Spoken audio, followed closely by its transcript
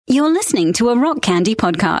You're listening to a Rock Candy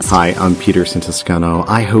podcast. Hi, I'm Peter Santiscano.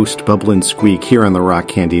 I host Bubble and Squeak here on the Rock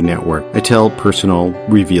Candy Network. I tell personal,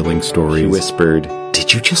 revealing stories. She whispered,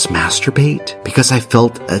 "Did you just masturbate?" Because I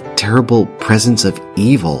felt a terrible presence of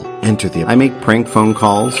evil enter the... I make prank phone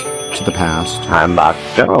calls to the past. Heimbach.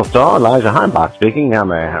 General Store, Elijah Heimbach speaking. How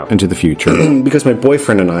may I help? And to the future. Because my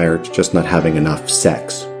boyfriend and I are just not having enough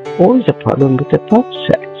sex. Always a problem with the thought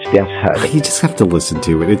sex. Yes, heard. You just have to listen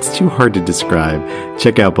to it. It's too hard to describe.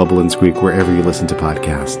 Check out Bubble and Squeak wherever you listen to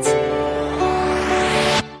podcasts.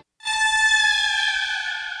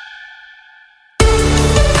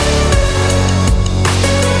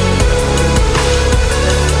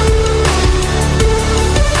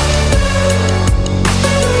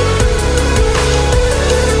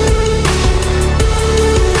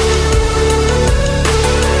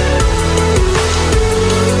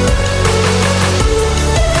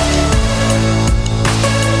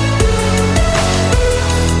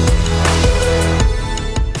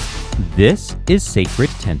 This is Sacred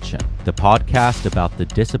Tension, the podcast about the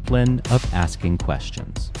discipline of asking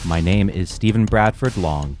questions. My name is Stephen Bradford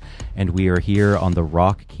Long, and we are here on the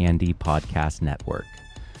Rock Candy Podcast Network.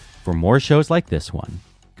 For more shows like this one,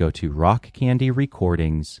 go to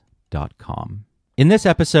rockcandyrecordings.com. In this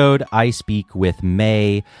episode, I speak with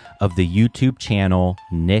May of the YouTube channel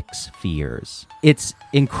Nick's Fears. It's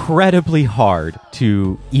incredibly hard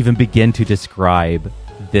to even begin to describe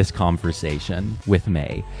this conversation with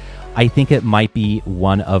May. I think it might be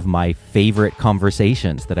one of my favorite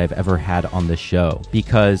conversations that I've ever had on the show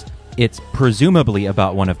because it's presumably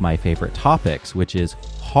about one of my favorite topics, which is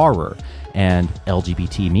horror and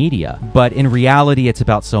LGBT media. But in reality, it's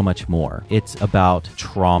about so much more. It's about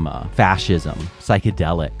trauma, fascism,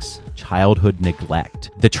 psychedelics, childhood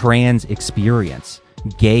neglect, the trans experience,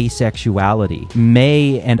 gay sexuality.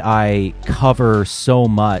 May and I cover so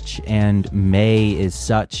much, and May is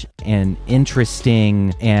such an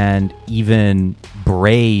interesting and even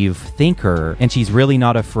brave thinker, and she's really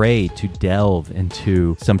not afraid to delve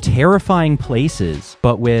into some terrifying places,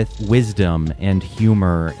 but with wisdom and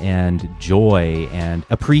humor and joy and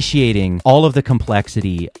appreciating all of the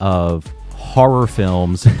complexity of horror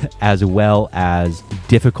films as well as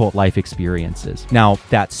difficult life experiences. Now,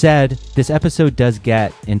 that said, this episode does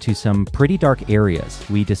get into some pretty dark areas.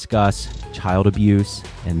 We discuss child abuse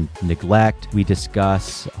and neglect. We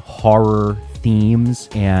discuss horror themes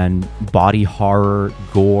and body horror,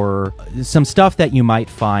 gore, some stuff that you might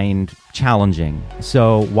find challenging.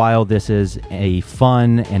 So while this is a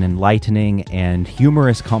fun and enlightening and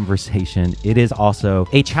humorous conversation, it is also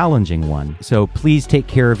a challenging one. So please take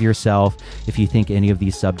care of yourself. If you think any of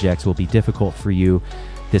these subjects will be difficult for you,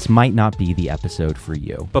 this might not be the episode for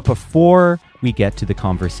you. But before we get to the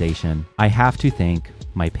conversation, I have to thank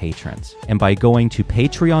my patrons. And by going to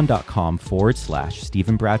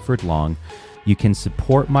patreon.com/Stephen Bradford Long, you can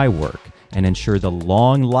support my work and ensure the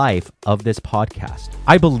long life of this podcast.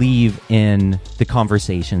 I believe in the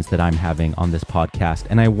conversations that I'm having on this podcast,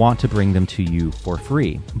 and I want to bring them to you for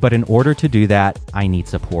free. But in order to do that, I need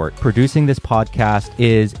support. Producing this podcast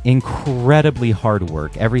is incredibly hard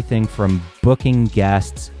work. Everything from booking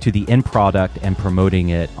guests to the end product and promoting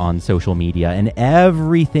it on social media and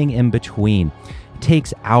everything in between. It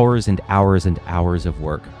takes hours and hours and hours of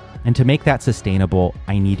work. And to make that sustainable,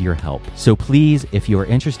 I need your help. So please, if you are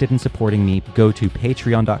interested in supporting me, go to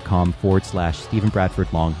patreon.com/Stephen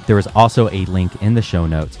Bradford Long. There is also a link in the show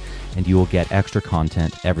notes, and you will get extra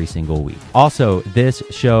content every single week. Also, this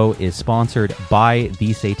show is sponsored by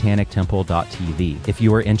thesatanictemple.tv. If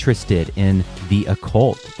you are interested in the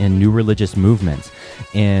occult, in new religious movements,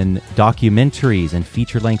 in documentaries and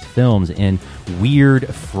feature-length films, in weird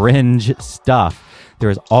fringe stuff, there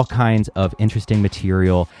is all kinds of interesting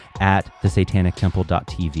material at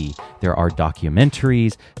thesatanictemple.tv. There are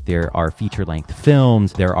documentaries, there are feature-length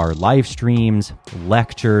films, there are live streams,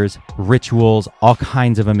 lectures, rituals, all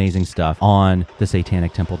kinds of amazing stuff on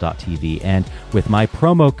thesatanictemple.tv. And with my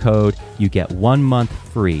promo code, you get 1 month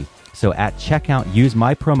free. So at checkout, use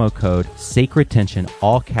my promo code Sacred Tension,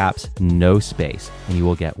 all caps, no space, and you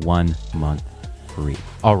will get 1 month free.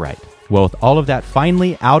 All right. Well, with all of that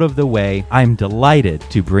finally out of the way, I'm delighted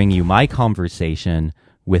to bring you my conversation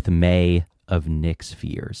with May of Nick's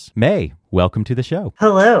Fears. May, welcome to the show.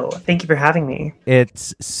 Hello. Thank you for having me.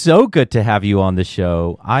 It's so good to have you on the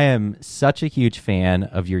show. I am such a huge fan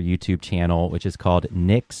of your YouTube channel, which is called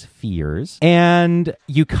Nick's Fears. And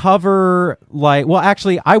you cover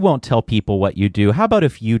actually, I won't tell people what you do. How about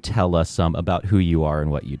if you tell us some about who you are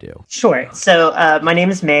and what you do? Sure. So my name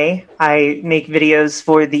is May. I make videos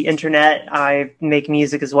for the internet. I make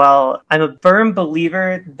music as well. I'm a firm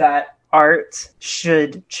believer that art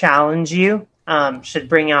should challenge you should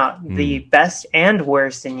bring out the best and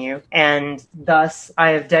worst in you. And thus,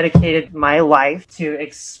 I have dedicated my life to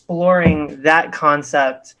exploring that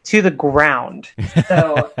concept to the ground.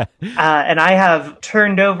 So, and I have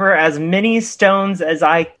turned over as many stones as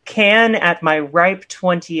I can at my ripe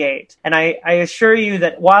 28. And I assure you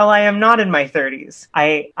that while I am not in my 30s,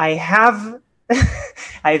 I have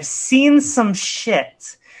I've seen some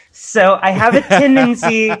shit. So I have a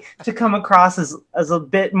tendency to come across as a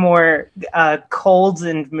bit more cold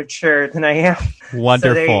and mature than I am. Wonderful.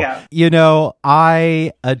 So there you go. You know,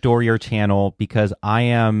 I adore your channel because I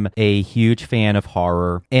am a huge fan of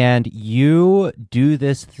horror. And you do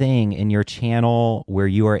this thing in your channel where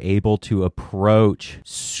you are able to approach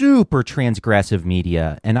super transgressive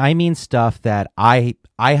media. And I mean stuff that I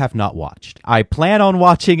have not watched. I plan on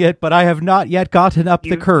watching it, but I have not yet gotten up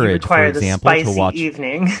the courage, for example, to watch.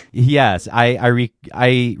 Evening. Yes, I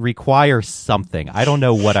require something. I don't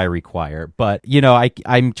know what I require, but you know,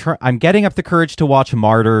 I'm getting up the courage to watch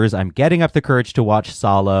Martyrs. I'm getting up the courage to watch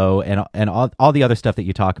Solo and all the other stuff that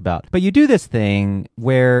you talk about. But you do this thing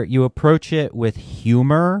where you approach it with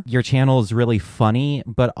humor. Your channel is really funny,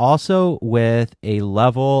 but also with a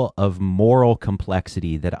level of moral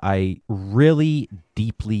complexity that I really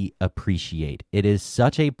deeply appreciate. It is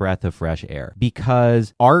such a breath of fresh air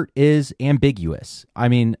because art is ambiguous. I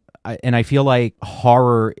mean, and I feel like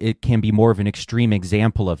horror, it can be more of an extreme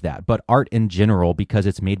example of that. But art in general, because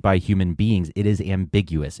it's made by human beings, it is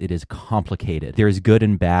ambiguous. It is complicated. There's good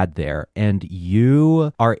and bad there. And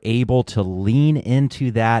you are able to lean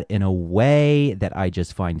into that in a way that I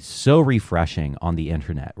just find so refreshing on the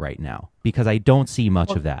internet right now, because I don't see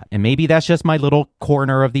much of that. And maybe that's just my little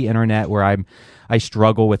corner of the internet where I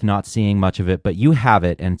struggle with not seeing much of it, but you have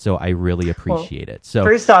it, and so I really appreciate it. So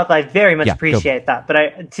first off, I very much appreciate that.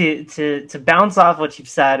 But to bounce off what you've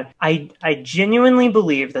said, I genuinely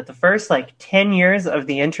believe that the first 10 years of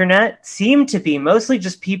the internet seemed to be mostly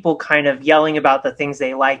just people kind of yelling about the things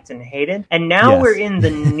they liked and hated. And now we're in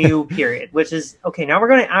the new period, which is, okay, now we're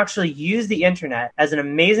going to actually use the internet as an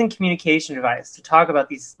amazing communication device to talk about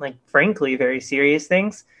these, frankly, very serious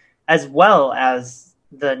things, as well as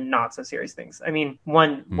the not so serious things. I mean,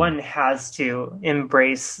 one has to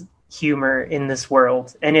embrace humor in this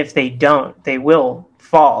world, and if they don't, they will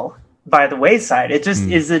fall by the wayside. It just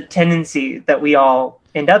is a tendency that we all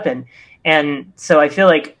end up in. And so I feel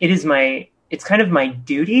like it's kind of my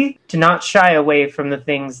duty to not shy away from the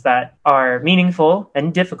things that are meaningful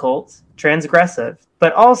and difficult, transgressive,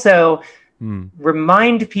 but also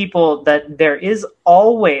remind people that there is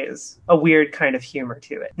always a weird kind of humor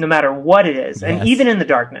to it, no matter what it is, and even in the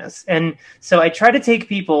darkness. And so I try to take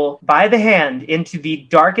people by the hand into the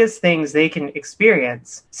darkest things they can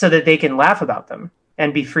experience so that they can laugh about them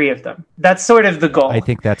and be free of them. That's sort of the goal. I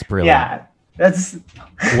think that's brilliant. Yeah.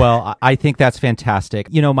 Well, I think that's fantastic.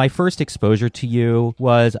 You know, my first exposure to you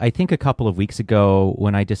was, I think, a couple of weeks ago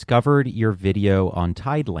when I discovered your video on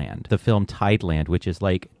Tideland, the film Tideland, which is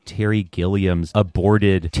like Terry Gilliam's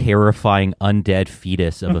aborted, terrifying, undead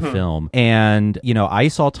fetus of a film. And, you know, I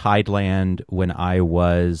saw Tideland when I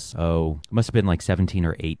was, it must have been 17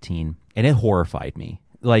 or 18, and it horrified me.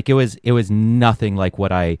 It was nothing like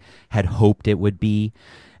what I had hoped it would be.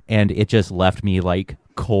 And it just left me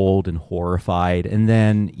cold and horrified. And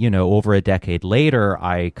then, you know, over a decade later,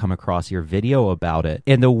 I come across your video about it.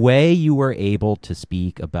 And the way you were able to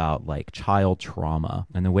speak about child trauma,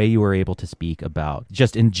 and the way you were able to speak about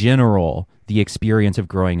just in general the experience of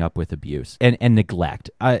growing up with abuse and neglect,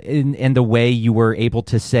 and the way you were able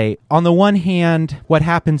to say, on the one hand, what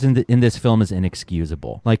happens in this film is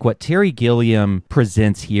inexcusable. What Terry Gilliam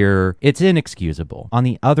presents here, it's inexcusable. On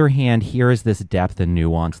the other hand, here is this depth and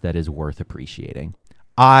nuance that is worth appreciating.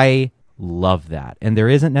 I love that. And there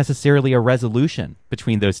isn't necessarily a resolution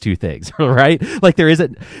between those two things, right? There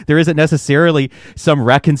isn't necessarily some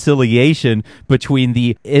reconciliation between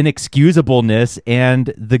the inexcusableness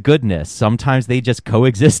and the goodness. Sometimes they just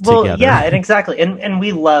coexist together. Yeah, and exactly. And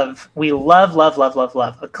we love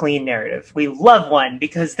a clean narrative. We love one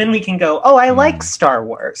because then we can go, I like Star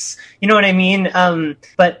Wars. You know what I mean?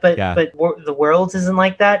 But the world isn't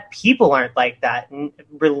like that. People aren't like that.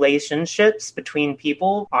 Relationships between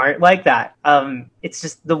people aren't like that. It's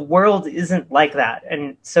just the world isn't like that.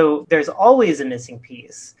 And so there's always a missing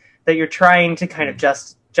piece that you're trying to kind of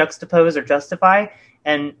just juxtapose or justify.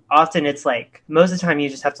 And often it's most of the time you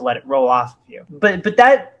just have to let it roll off of you. But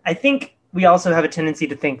that, I think we also have a tendency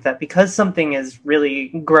to think that because something is really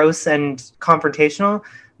gross and confrontational,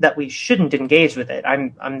 that we shouldn't engage with it.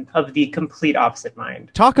 I'm of the complete opposite mind.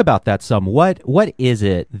 Talk about that some. What is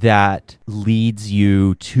it that leads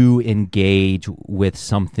you to engage with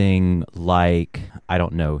something like, I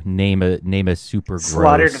don't know, name a super gross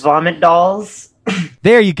slaughtered vomit dolls?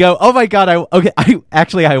 There you go. Oh my God.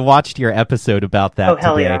 I watched your episode about that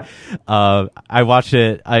hell today. Yeah. I watched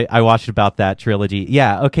it. I watched about that trilogy.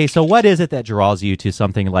 Yeah. Okay. So what is it that draws you to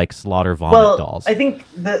something like Slaughter Vomit Dolls? I think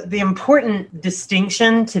the important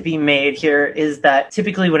distinction to be made here is that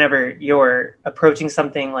typically whenever you're approaching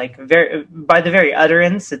something like by the very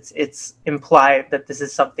utterance, it's implied that this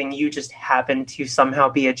is something you just happen to somehow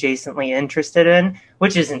be adjacently interested in,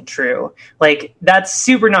 which isn't true. Like, that's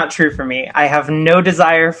super not true for me. I have no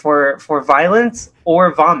desire for violence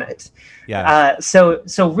or vomit. Yeah. So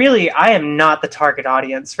really, I am not the target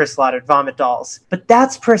audience for Slaughtered Vomit Dolls. But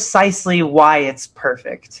that's precisely why it's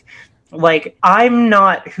perfect. Like, I'm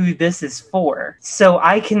not who this is for, so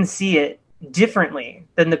I can see it differently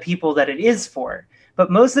than the people that it is for. But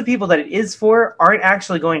most of the people that it is for aren't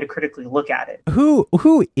actually going to critically look at it. Who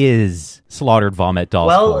is Slaughtered Vomit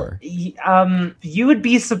Dolls for? You would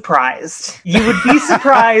be surprised. You would be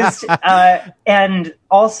surprised, and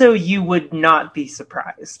also you would not be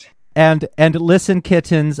surprised. And listen,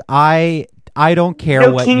 kittens, I don't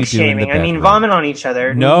care what you do shaming. in the bedroom. I mean, vomit on each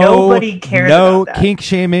other. Nobody cares about that. No kink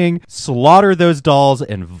shaming. Slaughter those dolls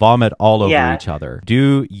and vomit all over each other.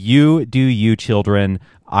 Do you, children.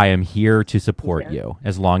 I am here to support you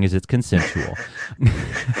as long as it's consensual.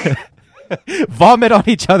 Vomit on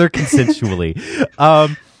each other consensually.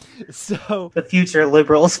 So the future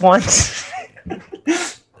liberals want.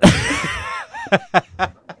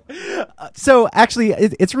 So actually,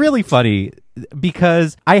 it's really funny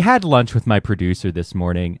because I had lunch with my producer this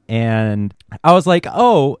morning, and I was like,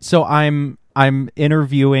 "Oh, so I'm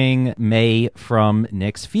interviewing May from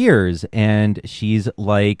Nick's Fears, and she's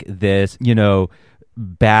like this,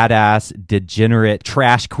 badass, degenerate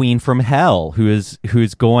trash queen from hell who's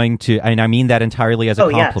going to, and I mean that entirely as a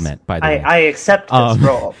compliment, by the way. I accept this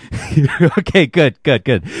role. Okay, good.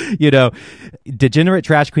 Degenerate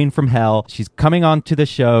trash queen from hell. She's coming on to the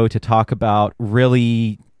show to talk about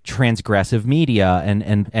really transgressive media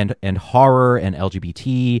and horror and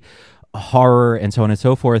LGBT horror and so on and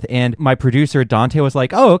so forth. And my producer Dante was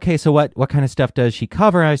like, "Oh, okay, so what kind of stuff does she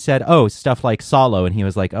cover?" And I said, "Oh, stuff like Solo." And he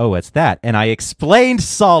was like, "Oh, what's that?" And I explained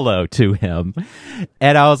Solo to him,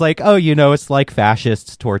 and I was like, "Oh, it's like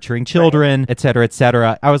fascists torturing children, et cetera, et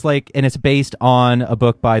cetera." I was like, and it's based on a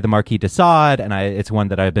book by the Marquis de Sade, and it's one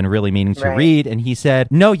that I've been really meaning to read. And he said,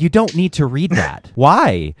 "No, you don't need to read that.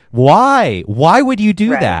 Why would you do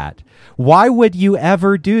that? Why would you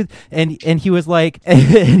ever do?" And he was like,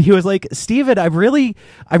 "Steven, I'm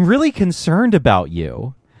really concerned about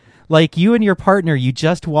you. Like, you and your partner, you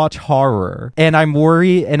just watch horror, and I'm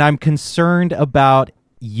worried and I'm concerned about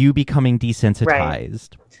you becoming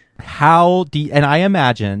desensitized." And I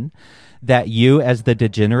imagine that you, as the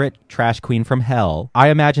degenerate trash queen from hell, I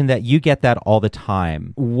imagine that you get that all the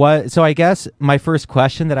time. So I guess my first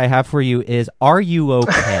question that I have for you is, are you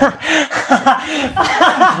okay?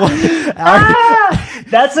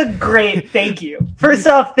 That's a great thank you. First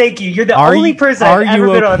off, thank you. You're the only person I've ever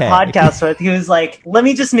been on a podcast with who was like, "Let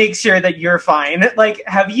me just make sure that you're fine." Like,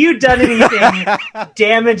 have you done anything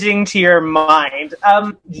damaging to your mind?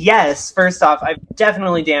 Yes, first off, I've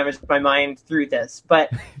definitely damaged my mind through this, but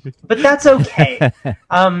that's okay.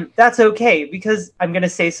 That's okay, because I'm going to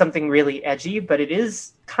say something really edgy, but it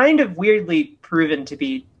is kind of weirdly proven to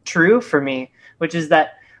be true for me, which is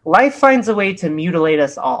that life finds a way to mutilate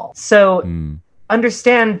us all. So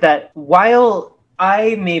understand that while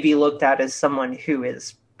I may be looked at as someone who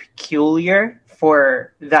is peculiar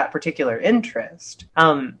for that particular interest,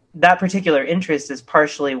 that particular interest is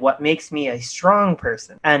partially what makes me a strong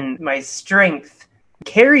person. And my strength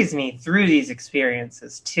carries me through these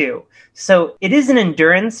experiences too. So it is an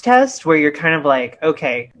endurance test where you're kind of like,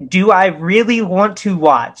 okay, do I really want to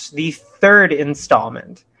watch the third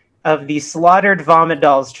installment of the Slaughtered Vomit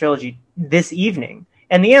Dolls trilogy this evening?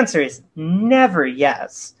 And the answer is never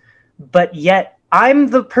yes. But yet I'm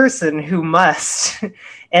the person who must.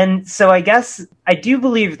 And so I guess I do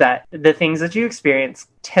believe that the things that you experience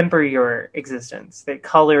temper your existence. They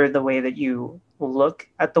color the way that you look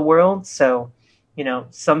at the world. So,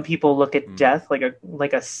 some people look at death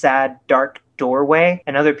like a sad, dark doorway,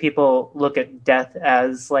 and other people look at death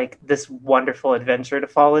as like this wonderful adventure to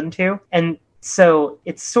fall into. And So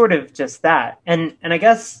it's sort of just that. And I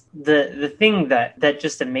guess the thing that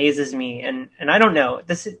just amazes me, and I don't know,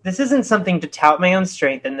 this isn't something to tout my own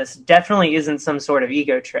strength, and this definitely isn't some sort of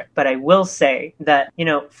ego trip, but I will say that,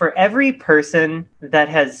 for every person that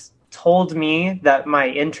has told me that my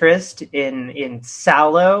interest in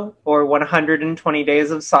Sallow or 120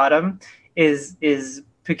 Days of Sodom is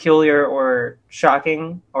peculiar or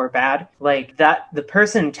shocking or bad, like that, the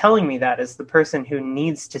person telling me that is the person who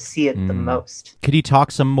needs to see it the most. Could you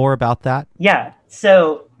talk some more about that? Yeah.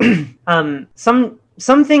 So some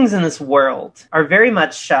things in this world are very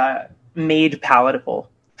much made palatable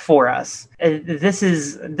for us. This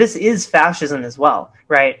is fascism as well,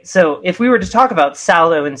 right? So if we were to talk about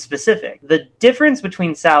Sallow in specific, the difference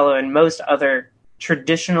between Sallow and most other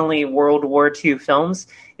traditionally World War II films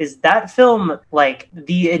is that film, like,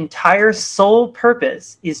 the entire sole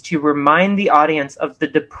purpose is to remind the audience of the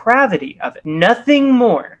depravity of it. Nothing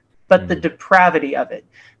more but the depravity of it.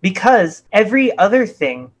 Because every other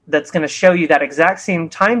thing that's going to show you that exact same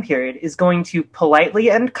time period is going to politely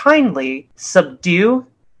and kindly subdue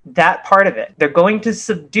that part of it. They're going to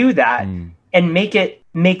subdue that and make it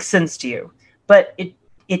make sense to you. But it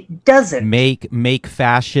doesn't make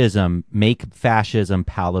fascism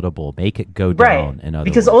palatable, make it go down. Right, in other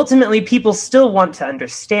because words. ultimately people still want to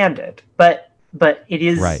understand it, but it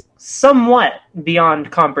is somewhat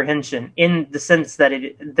beyond comprehension in the sense that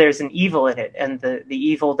there's an evil in it, and the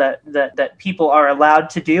evil that people are allowed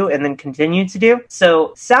to do and then continue to do.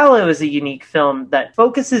 So Sallow is a unique film that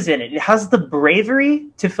focuses in it. It has the bravery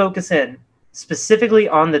to focus in specifically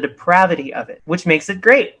on the depravity of it, which makes it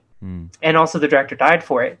great. And also the director died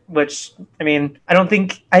for it, which, I mean, I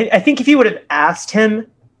think if you would have asked him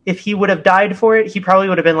if he would have died for it, he probably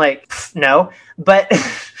would have been like, no, but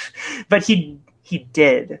he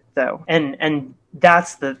did, though. And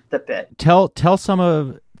that's the bit. Tell some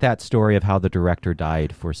of that story of how the director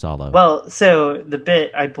died for Sallow. Well, so the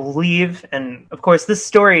bit, I believe, and of course this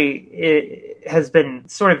story has been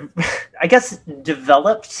sort of, I guess,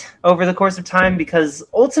 developed over the course of time, because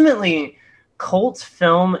ultimately cult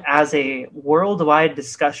film as a worldwide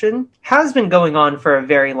discussion has been going on for a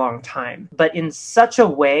very long time, but in such a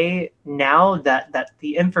way now that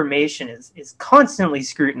the information is constantly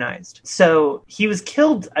scrutinized. So he was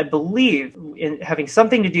killed, I believe, in having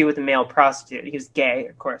something to do with a male prostitute. He was gay,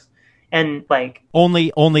 of course. And like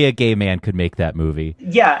only a gay man could make that movie.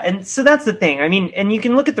 Yeah, and so that's the thing. I mean, and you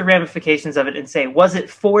can look at the ramifications of it and say, was it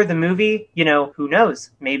for the movie? Who knows?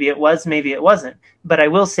 Maybe it was, maybe it wasn't. But I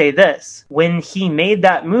will say this. When he made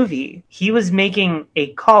that movie, he was making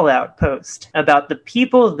a call-out post about the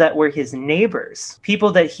people that were his neighbors,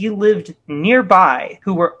 people that he lived nearby,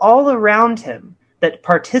 who were all around him, that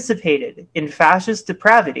participated in fascist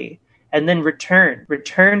depravity, and then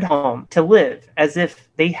returned home to live as if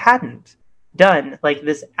they hadn't done like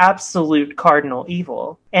this absolute cardinal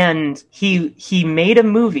evil. And he made a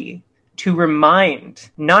movie to remind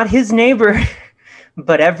not his neighbor,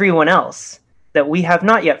 but everyone else that we have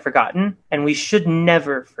not yet forgotten, and we should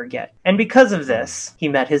never forget. And because of this, he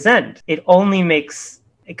met his end. It only makes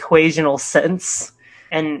equational sense.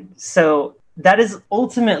 And so that is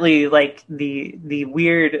ultimately like the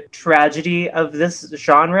weird tragedy of this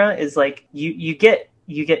genre, is like you get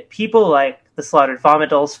people like the Slaughtered Vomit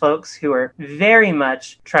Dolls folks who are very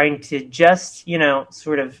much trying to just,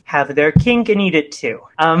 sort of have their kink and eat it too.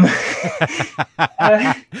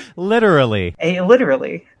 Literally.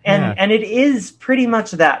 Literally. And it is pretty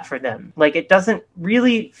much that for them. Like, it doesn't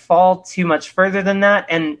really fall too much further than that.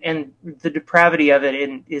 And the depravity of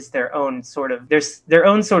it is their own sort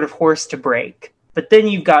of horse to break. But then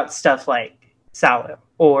you've got stuff like Sallow,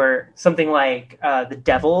 or something like The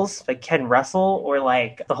Devils, like Ken Russell, or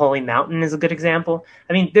like The Holy Mountain is a good example.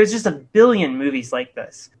 I mean, there's just a billion movies like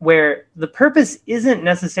this where the purpose isn't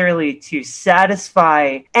necessarily to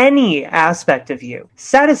satisfy any aspect of you.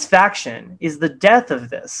 Satisfaction is the death of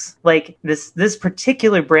this, like this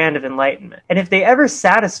particular brand of enlightenment. And if they ever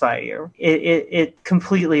satisfy you, it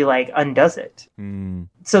completely like undoes it.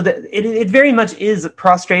 So that it very much is a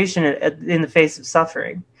prostration in the face of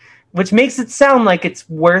suffering, which makes it sound like it's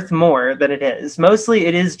worth more than it is. Mostly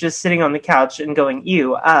it is just sitting on the couch and going,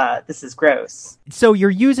 ew, this is gross. So you're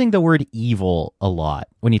using the word evil a lot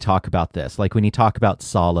when you talk about this, like when you talk about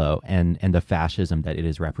Sallow and the fascism that it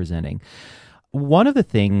is representing. one of the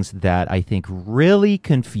things that I think really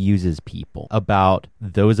confuses people about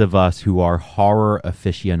those of us who are horror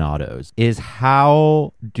aficionados is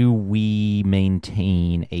how do we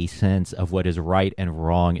maintain a sense of what is right and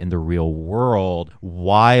wrong in the real world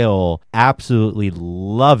while absolutely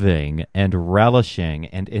loving and relishing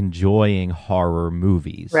and enjoying horror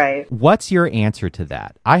movies? Right. What's your answer to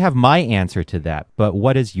that? I have my answer to that, but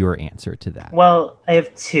what is your answer to that? Well, I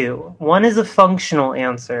have two. One is a functional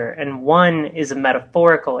answer, and one is a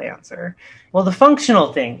metaphorical answer. Well, the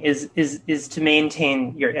functional thing is to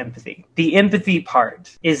maintain your empathy. The empathy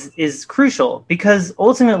part is crucial because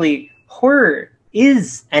ultimately horror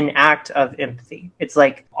is an act of empathy. It's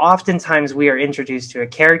like oftentimes we are introduced to a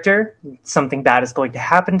character, something bad is going to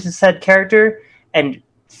happen to said character, and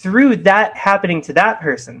through that happening to that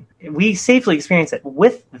person, we safely experience it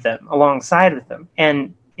with them, alongside with them.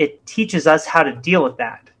 And it teaches us how to deal with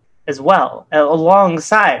that as well,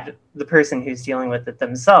 alongside the person who's dealing with it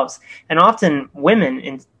themselves. And often women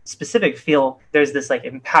in specific feel there's this like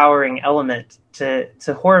empowering element to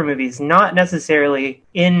horror movies, not necessarily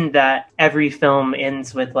in that every film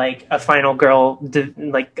ends with like a final girl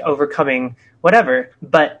like overcoming whatever,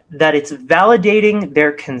 but that it's validating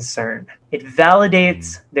their concern. It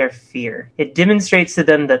validates their fear. It demonstrates to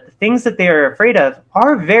them that the things that they are afraid of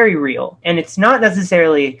are very real. And it's not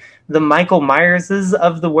necessarily the Michael Myerses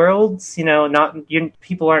of the world,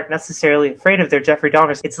 people aren't necessarily afraid of their Jeffrey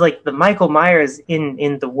Dahmers. It's like the Michael Myers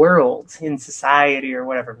in the world, in society or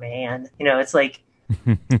whatever, man. It's like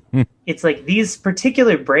it's like these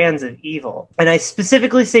particular brands of evil. And I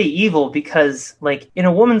specifically say evil because, like, in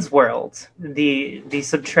a woman's world, the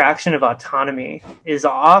subtraction of autonomy is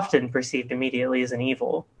often perceived immediately as an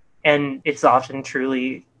evil. And it's often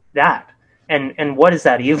truly that. And what is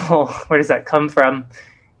that evil? Where does that come from?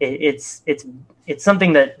 It's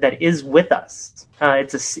something that is with us.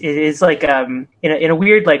 It is like in a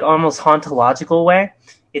weird, like almost hauntological way.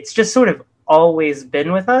 It's just sort of always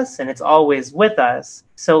been with us, and it's always with us.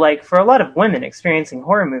 So like for a lot of women experiencing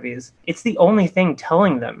horror movies, it's the only thing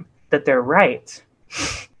telling them that they're right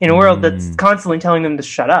in a world that's constantly telling them to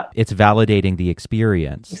shut up. It's validating the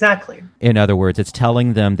experience. Exactly. In other words, it's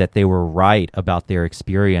telling them that they were right about their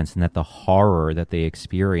experience and that the horror that they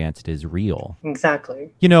experienced is real.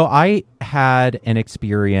 Exactly. I had an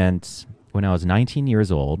experience when I was 19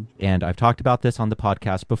 years old, and I've talked about this on the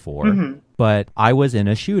podcast before, but I was in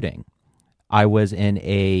a shooting. I was in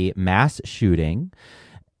a mass shooting,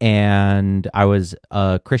 and I was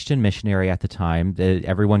a Christian missionary at the time.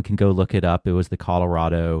 Everyone can go look it up. It was the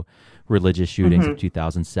Colorado religious shootings of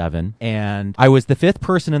 2007. And I was the fifth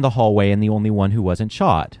person in the hallway and the only one who wasn't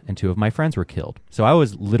shot, and two of my friends were killed. So I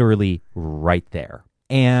was literally right there.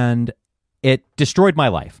 And it destroyed my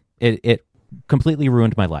life. It completely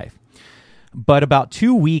ruined my life. But about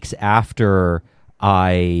 2 weeks after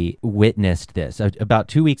I witnessed this, about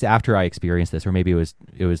 2 weeks after I experienced this, or maybe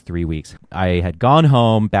it was 3 weeks, I had gone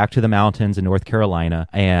home back to the mountains in North Carolina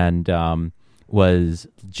and was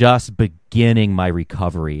just beginning my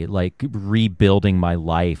recovery, like rebuilding my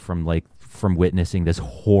life from witnessing this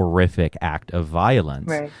horrific act of violence,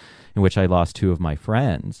 right, in which I lost two of my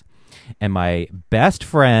friends. And my best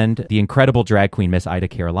friend, the incredible drag queen, Miss Ida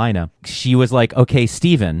Carolina, she was like, okay,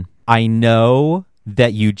 Steven, I know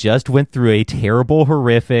that you just went through a terrible,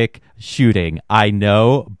 horrific shooting. I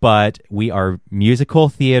know, but we are musical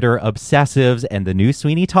theater obsessives, and the new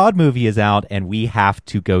Sweeney Todd movie is out, and we have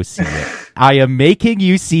to go see it. I am making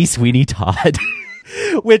you see Sweeney Todd.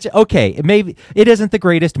 Which, okay, maybe it isn't the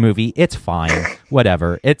greatest movie. It's fine.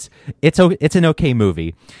 Whatever. It's an okay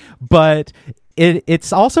movie. But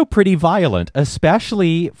it's also pretty violent,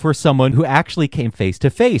 especially for someone who actually came face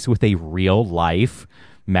to face with a real life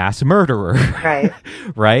mass murderer. Right.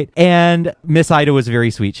 Right. And Miss Ida was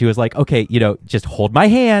very sweet. She was like, okay, just hold my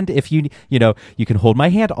hand. If you can hold my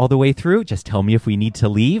hand all the way through. Just tell me if we need to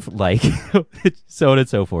leave, like so on and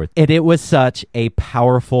so forth. And it was such a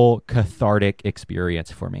powerful, cathartic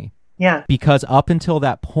experience for me. Yeah. Because up until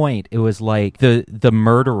that point, it was like the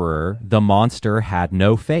murderer, the monster, had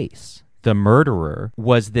no face. The murderer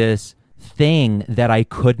was this thing that I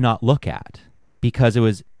could not look at because it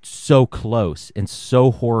was so close and so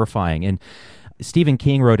horrifying. And Stephen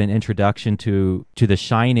King wrote an introduction to The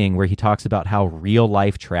Shining where he talks about how real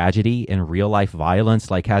life tragedy and real life violence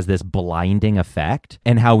has this blinding effect,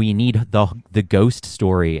 and how we need the ghost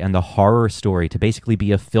story and the horror story to basically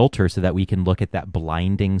be a filter so that we can look at that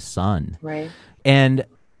blinding sun. Right. And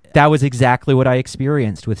that was exactly what I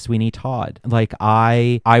experienced with Sweeney Todd. Like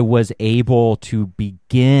I was able to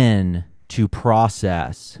begin to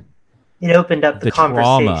process. It opened up the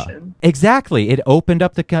conversation. Trauma. Exactly. It opened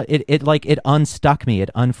up it unstuck me. It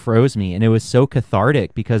unfroze me. And it was so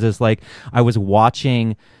cathartic because it's like I was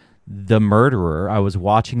watching the murderer, I was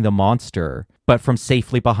watching the monster, but from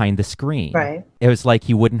safely behind the screen. Right. It was like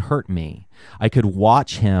he wouldn't hurt me. I could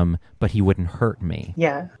watch him, but he wouldn't hurt me.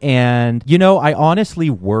 Yeah. And, I honestly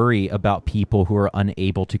worry about people who are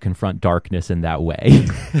unable to confront darkness in that way.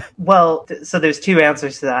 Well, so there's two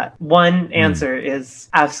answers to that. One answer is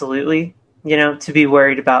absolutely, to be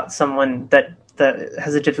worried about someone that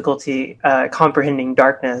has a difficulty comprehending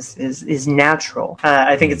darkness is natural.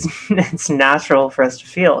 I think it's natural for us to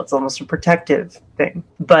feel. It's almost a protective thing.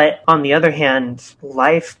 But on the other hand,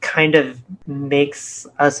 life kind of makes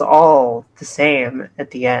us all the same at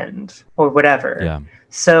the end, or whatever. Yeah.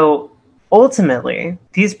 So ultimately,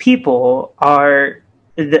 these people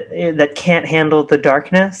that can't handle the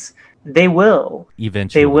darkness. They will.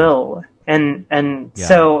 Eventually. They will. And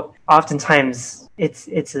so oftentimes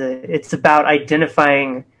it's about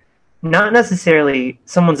identifying not necessarily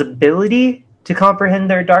someone's ability to comprehend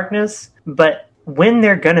their darkness, but when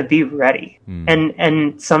they're going to be ready.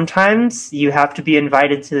 And sometimes you have to be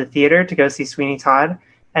invited to the theater to go see Sweeney Todd,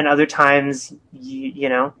 and other times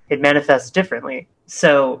it manifests differently.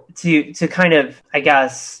 So to kind of, I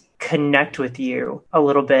guess, connect with you a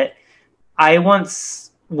little bit, I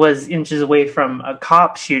once was inches away from a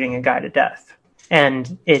cop shooting a guy to death,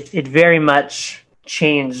 and it very much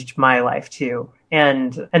changed my life too.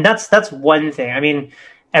 And that's one thing. I mean,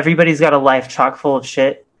 everybody's got a life chock full of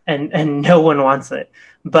shit, and no one wants it.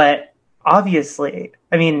 But obviously,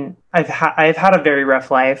 I mean, I've had a very rough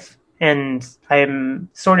life, and I'm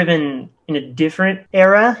sort of in a different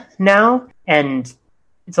era now, and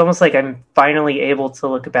it's almost like I'm finally able to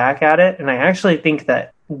look back at it. And I actually think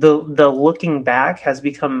that the looking back has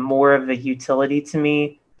become more of a utility to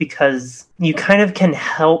me, because you kind of can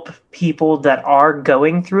help people that are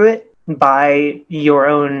going through it by your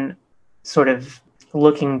own sort of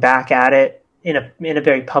looking back at it in a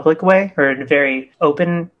very public way, or in a very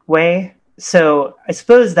open way. So I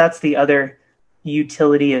suppose that's the other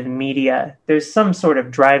utility of media. There's some sort of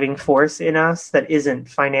driving force in us that isn't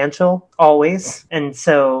financial always. And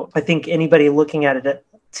so I think anybody looking at it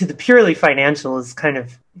to the purely financial is kind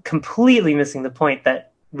of completely missing the point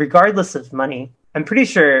that regardless of money, I'm pretty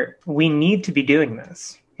sure we need to be doing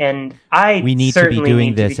this. And we need to be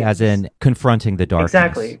doing this as in confronting the darkness.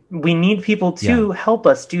 Exactly. We need people to help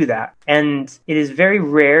us do that. And it is very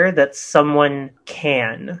rare that someone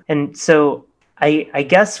can. And so I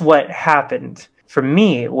guess what happened for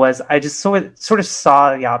me was I just sort of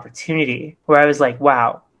saw the opportunity where I was like,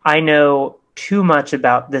 wow, I know too much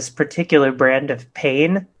about this particular brand of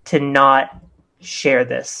pain to not share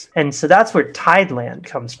this. And so that's where Tideland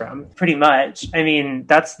comes from, pretty much. I mean,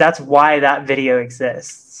 that's why that video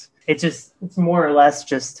exists. It's more or less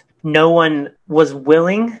just no one was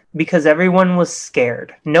willing because everyone was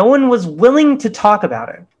scared. No one was willing to talk about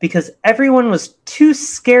it because everyone was too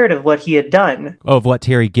scared of what he had done. Of what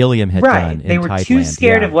Terry Gilliam had done. Right. They were Tideland. Too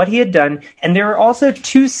scared of what he had done. And they were also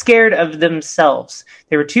too scared of themselves.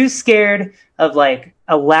 They were too scared of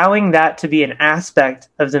allowing that to be an aspect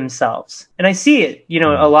of themselves. And I see it,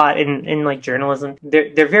 a lot in journalism.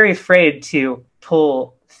 They're very afraid to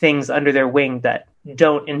pull things under their wing that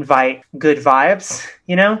don't invite good vibes,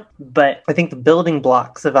 But I think the building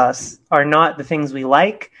blocks of us are not the things we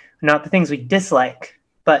like, not the things we dislike,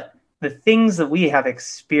 but the things that we have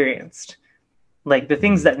experienced, like the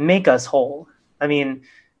things that make us whole. I mean,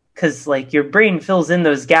 because your brain fills in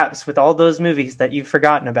those gaps with all those movies that you've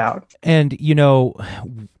forgotten about. And,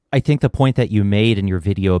 I think the point that you made in your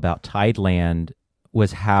video about Tideland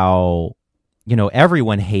was how,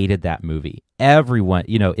 everyone hated that movie. Everyone,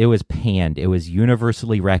 it was panned. It was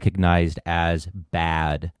universally recognized as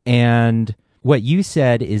bad. And what you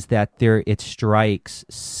said is that it strikes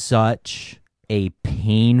such a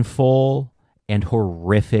painful and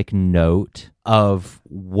horrific note of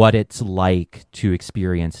what it's like to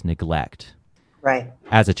experience neglect, right,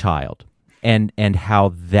 as a child, and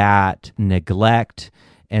how that neglect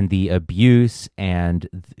and the abuse and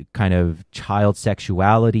kind of child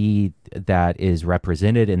sexuality that is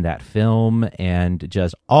represented in that film, and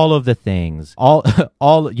just all of the things, all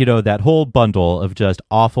that whole bundle of just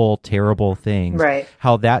awful, terrible things, right?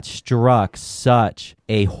 How that struck such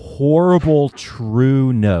a horrible,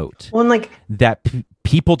 true note. Well, and that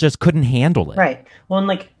people just couldn't handle it, right? Well,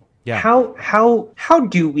 and how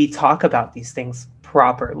do we talk about these things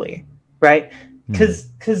properly, right? Because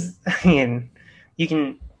I mean, you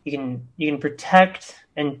can protect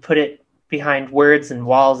and put it behind words and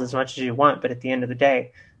walls as much as you want, but at the end of the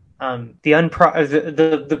day,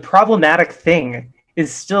 the problematic thing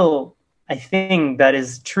is still a thing that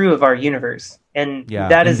is true of our universe. And Yeah.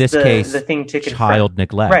 that In is this case, the thing to confront. child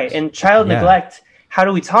neglect. Right. And child neglect, how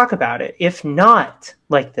do we talk about it if not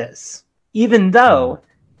like this? Even though,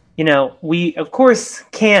 we of course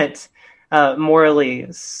can't morally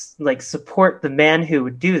support the man who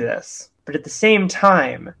would do this. But at the same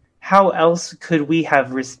time, how else could we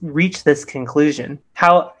have reached this conclusion?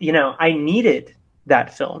 How, I needed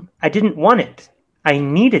that film. I didn't want it. I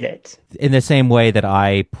needed it. In the same way that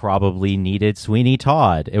I probably needed Sweeney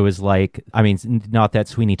Todd. It was like, I mean, not that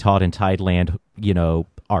Sweeney Todd and Tideland,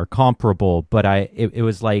 are comparable, but it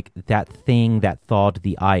was like that thing that thawed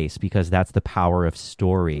the ice, because that's the power of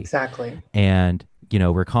story. Exactly. And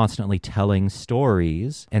we're constantly telling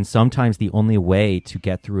stories, and sometimes the only way to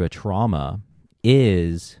get through a trauma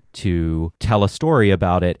is to tell a story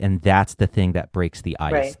about it, and that's the thing that breaks the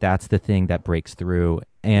ice. Right. That's the thing that breaks through.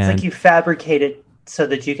 And it's like you fabricate it so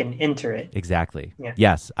that you can enter it. Exactly. Yeah.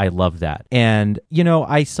 Yes, I love that. And,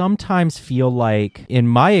 I sometimes feel like, in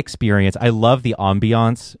my experience, I love the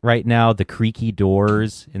ambiance right now, the creaky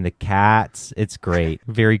doors and the cats. It's great.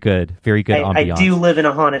 Very good. Very good ambiance. I do live in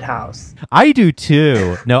a haunted house. I do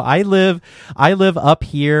too. No, I live up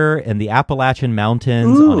here in the Appalachian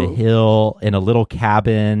Mountains on a hill in a little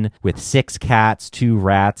cabin with 6 cats, 2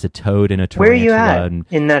 rats, a toad, and a tarantula. Where are you at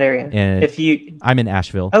in that area? I'm in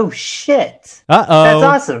Asheville. Oh, shit. Uh-oh. That's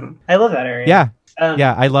awesome. I love that area. Yeah.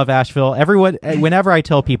 Yeah, I love Asheville. Everyone, whenever I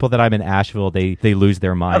tell people that I'm in Asheville, they lose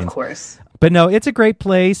their minds. Of course. But no, it's a great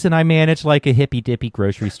place, and I manage like a hippy-dippy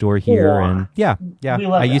grocery store here. And yeah.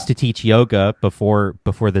 I used to teach yoga before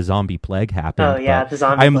the zombie plague happened. Oh yeah, the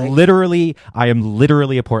zombie plague. I am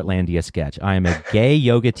literally a Portlandia sketch. I am a gay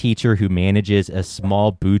yoga teacher who manages a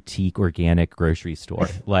small boutique organic grocery store.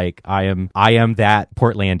 Like I am that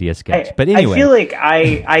Portlandia sketch. But anyway, I feel like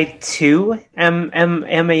I too am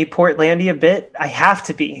a Portlandia bit. I have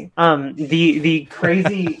to be. The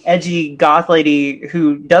crazy edgy goth lady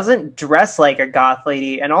who doesn't dress like a goth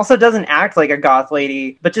lady and also doesn't act like a goth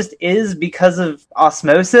lady, but just is because of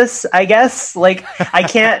osmosis, I guess. Like I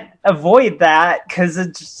can't avoid that because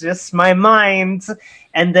it's just my mind.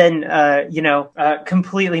 And then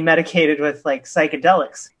completely medicated with like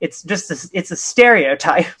psychedelics. It's a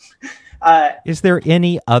stereotype. Is there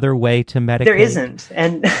any other way to medicate? There isn't.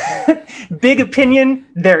 And big opinion,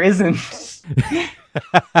 there isn't.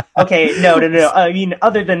 Okay, no. I mean,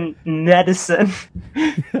 other than medicine.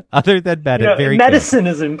 Other than medicine, medicine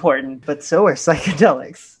is important, but so are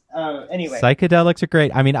psychedelics. Anyway, psychedelics are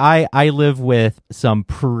great. I mean, I live with some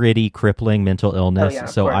pretty crippling mental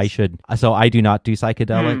illness, so I do not do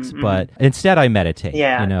psychedelics, but instead I meditate.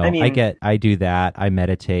 Yeah, I do that. I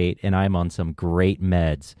meditate, and I'm on some great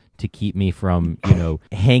meds to keep me from,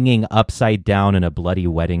 hanging upside down in a bloody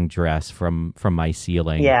wedding dress from my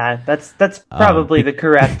ceiling. Yeah, that's probably the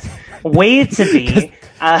correct way to be.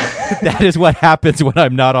 That is what happens when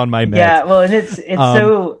I'm not on my meds. Yeah, well, and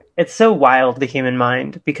it's so wild, the human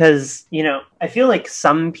mind, because, I feel like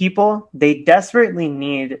some people, they desperately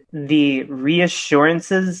need the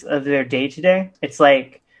reassurances of their day-to-day. It's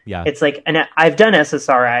like, and I've done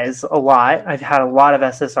SSRIs a lot. I've had a lot of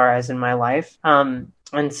SSRIs in my life.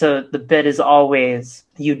 And so the bit is always,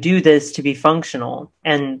 you do this to be functional.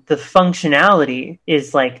 And the functionality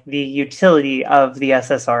is like the utility of the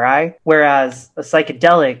SSRI, whereas a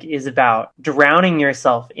psychedelic is about drowning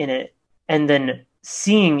yourself in it and then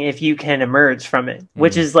seeing if you can emerge from it,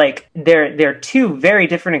 which is like, they're 2 very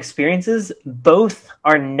different experiences. Both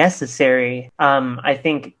are necessary, I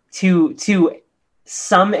think, to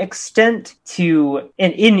some extent,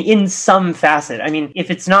 in some facet. I mean, if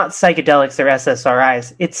it's not psychedelics or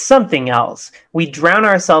SSRIs, it's something else. We drown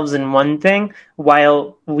ourselves in one thing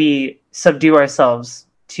while we subdue ourselves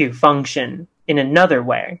to function in another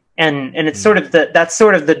way. And it's sort of that's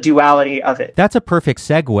sort of the duality of it. That's a perfect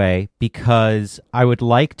segue, because I would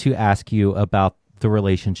like to ask you about the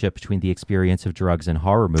relationship between the experience of drugs and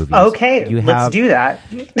horror movies. Okay, let's do that.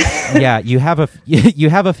 Yeah, you have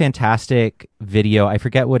a fantastic video. I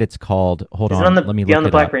forget what it's called. Hold on, let me look Beyond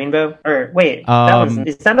the Black up. Rainbow? Or wait,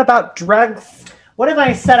 is that about drugs? What have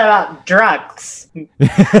I said about drugs?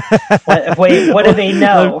 What do they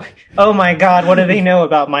know? Oh my God, what do they know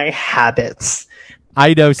about my habits?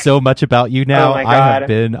 I know so much about you now. Oh my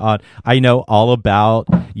God. I know all about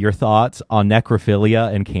your thoughts on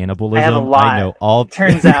necrophilia and cannibalism. I have a lot. I know all.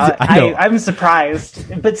 Turns out, I'm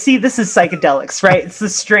surprised. But see, this is psychedelics, right? It's the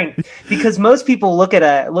strength, because most people look at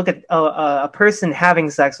a person having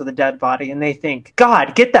sex with a dead body and they think,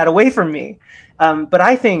 God, get that away from me. But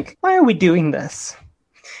I think, why are we doing this?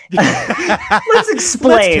 Let's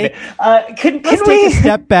explain. Let's take a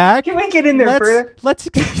step back. Can we get in there further? Let's.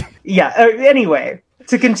 Yeah. Anyway,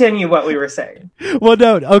 to continue what we were saying. Well,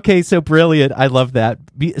 no. Okay, so brilliant. I love that.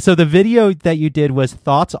 So the video that you did was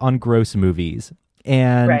thoughts on gross movies.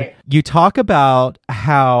 And you talk about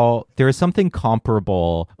how there is something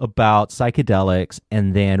comparable about psychedelics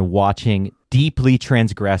and then watching deeply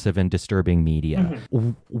transgressive and disturbing media.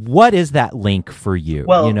 What is that link for you?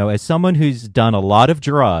 Well, as someone who's done a lot of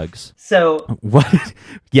drugs. So what?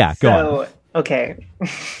 Yeah, go on. Okay.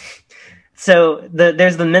 So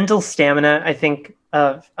there's the mental stamina, I think,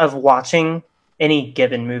 of watching any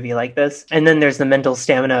given movie like this, and then there's the mental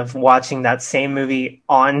stamina of watching that same movie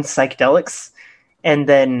on psychedelics. And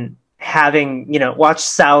then having, watch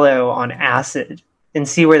Sallow on acid and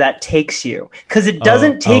see where that takes you, because it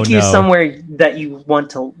doesn't take you somewhere that you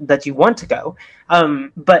want to go.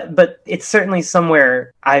 But it's certainly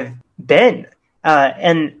somewhere I've been.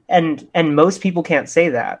 And most people can't say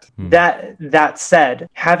that. That said,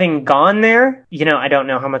 having gone there, I don't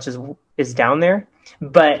know how much is down there,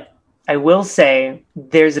 but I will say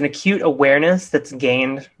there's an acute awareness that's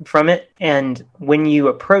gained from it. And when you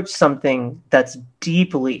approach something that's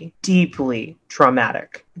deeply, deeply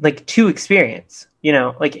traumatic, like to experience,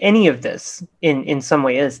 like any of this in some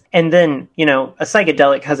way is. And then, a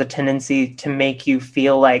psychedelic has a tendency to make you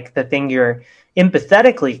feel like the thing you're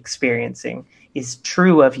empathetically experiencing is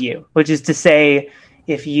true of you, which is to say,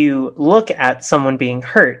 if you look at someone being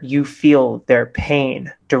hurt, you feel their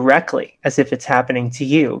pain directly, as if it's happening to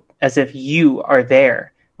you, as if you are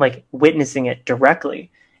there, like witnessing it directly.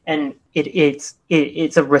 And it's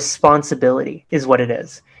a responsibility, is what it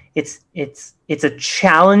is. It's a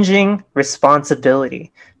challenging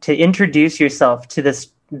responsibility to introduce yourself to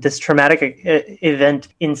this traumatic event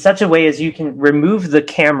in such a way as you can remove the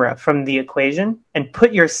camera from the equation and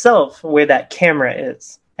put yourself where that camera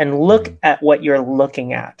is. And look at what you're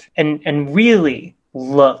looking at, and really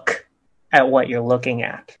look at what you're looking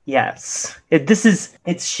at. Yes, it's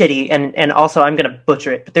shitty, and also I'm gonna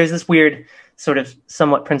butcher it, but there's this weird sort of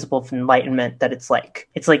somewhat principle of enlightenment that it's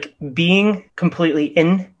like being completely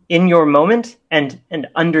in your moment and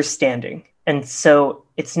understanding. And so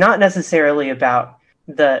it's not necessarily about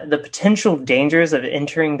the potential dangers of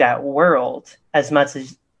entering that world as much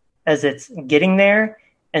as it's getting there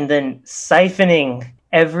and then siphoning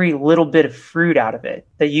every little bit of fruit out of it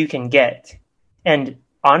that you can get. And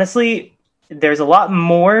honestly, there's a lot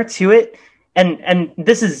more to it. And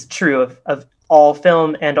this is true of all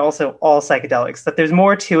film and also all psychedelics, that there's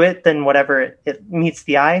more to it than whatever it meets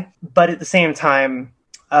the eye. But at the same time,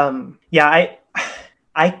 I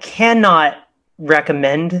cannot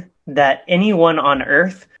recommend that anyone on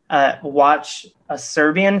Earth watch a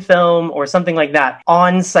Serbian film or something like that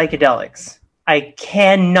on psychedelics. I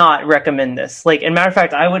cannot recommend this. As a matter of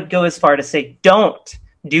fact, I would go as far to say, don't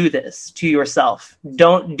do this to yourself.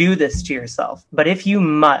 Don't do this to yourself. But if you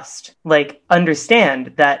must,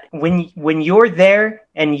 understand that when you're there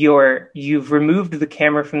and you've removed the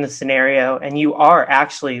camera from the scenario and you are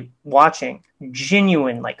actually watching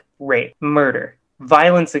genuine rape, murder,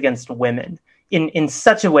 violence against women in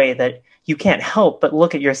such a way that you can't help but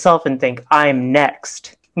look at yourself and think, I'm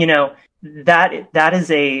next.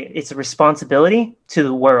 It's a responsibility to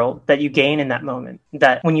the world that you gain in that moment.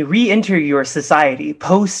 That when you re-enter your society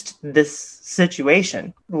post this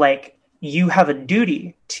situation, you have a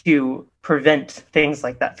duty to prevent things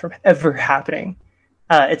like that from ever happening.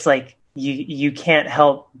 It's you can't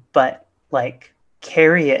help but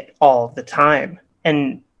carry it all the time,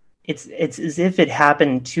 and it's as if it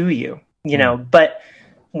happened to you, But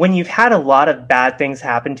when you've had a lot of bad things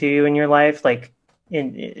happen to you in your life,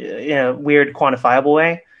 in a weird quantifiable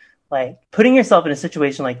way, putting yourself in a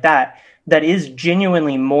situation like that is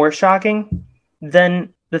genuinely more shocking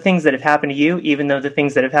than the things that have happened to you, even though the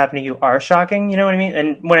things that have happened to you are shocking. You know what I mean?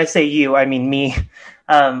 And when I say you, I mean me.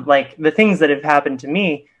 The things that have happened to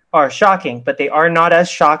me are shocking, but they are not as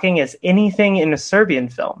shocking as anything in a Serbian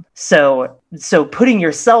film. So putting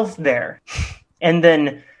yourself there, and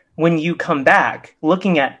then when you come back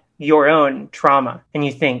looking at your own trauma and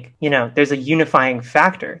you think, there's a unifying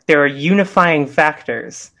factor. There are unifying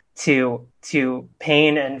factors to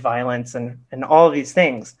pain and violence and all of these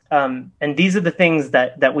things. And these are the things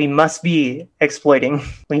that we must be exploiting.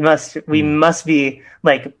 We must be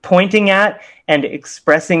pointing at and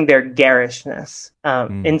expressing their garishness.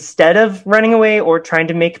 Instead of running away or trying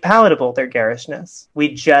to make palatable their garishness,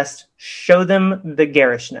 we just show them the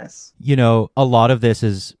garishness. A lot of this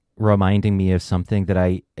is reminding me of something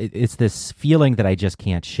that it's this feeling that I just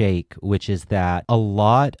can't shake, which is that a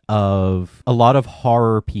lot of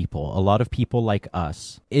horror people, a lot of people like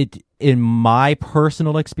us, in my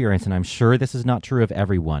personal experience, and I'm sure this is not true of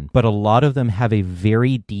everyone, but a lot of them have a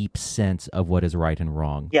very deep sense of what is right and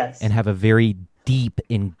wrong. Yes. And have a very deep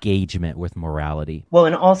engagement with morality. Well,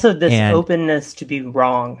 and also this openness to be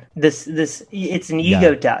wrong. This it's an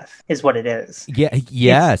ego death is what it is. Yeah,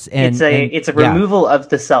 yes. It's a removal of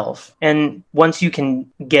the self. And once you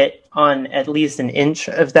can get on at least an inch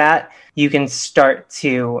of that, you can start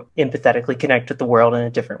to empathetically connect with the world in a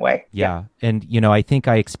different way. Yeah. And, I think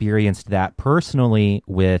I experienced that personally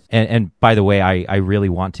with, and by the way, I really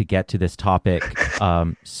want to get to this topic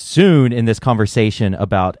soon in this conversation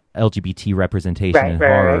about LGBT representation in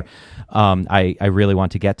horror. Right. I really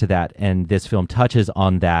want to get to that. And this film touches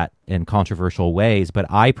on that in controversial ways. But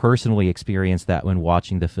I personally experienced that when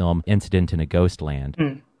watching the film Incident in a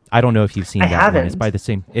Ghostland. I don't know if you've seen that one. It's by the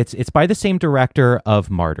same. It's by the same director of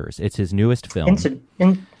Martyrs. It's his newest film.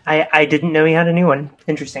 I didn't know he had a new one.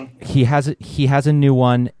 Interesting. He has a new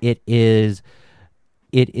one. It is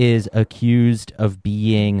accused of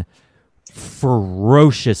being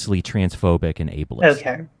ferociously transphobic and ableist.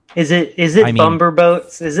 Okay. Is it bumper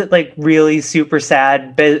boats? Is it like really super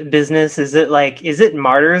sad business? Is it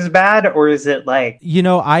Martyrs bad, or is it like...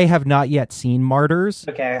 I have not yet seen Martyrs.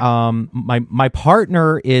 Okay. My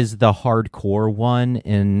partner is the hardcore one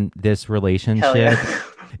in this relationship. Hell yeah.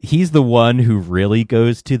 He's the one who really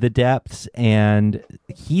goes to the depths, and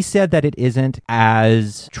he said that it isn't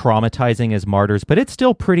as traumatizing as Martyrs, but it's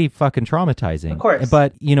still pretty fucking traumatizing. Of course.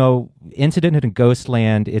 But, Incident in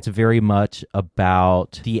Ghostland, it's very much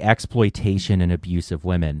about the exploitation and abuse of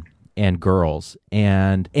women and girls,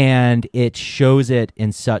 and it shows it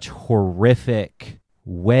in such horrific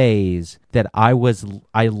ways that I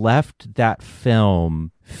left that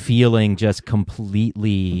film feeling just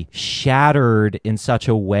completely shattered in such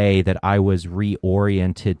a way that I was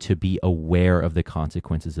reoriented to be aware of the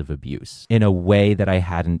consequences of abuse in a way that I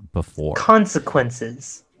hadn't before.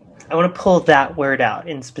 Consequences. I want to pull that word out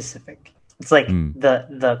in specific. It's like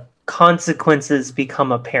the consequences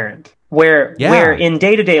become apparent. Where in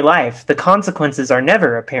day-to-day life, the consequences are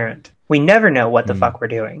never apparent. We never know what the fuck we're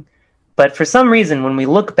doing. But for some reason, when we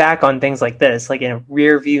look back on things like this, like in a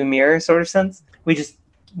rear view mirror sort of sense,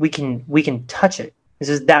 we can touch it. It's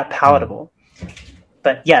just that palatable.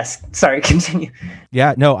 But yes, sorry, continue.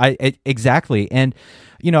 Yeah, no, exactly. And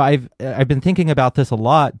I've been thinking about this a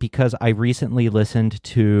lot because I recently listened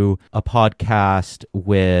to a podcast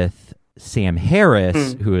with Sam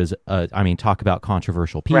Harris, who is talk about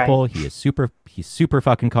controversial people. Right. He's super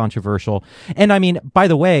fucking controversial. And by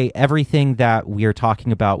the way, everything that we are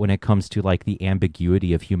talking about when it comes to like the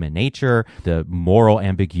ambiguity of human nature, the moral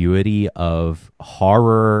ambiguity of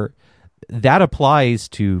horror, that applies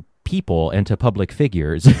to people and to public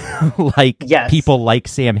figures people like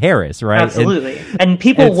Sam Harris, right? Absolutely. And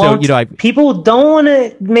people won't, people don't want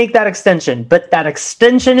to make that extension, but that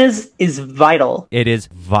extension is vital. It is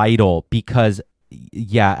vital because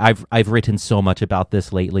I've written so much about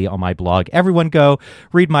this lately on my blog. Everyone go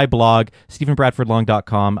read my blog,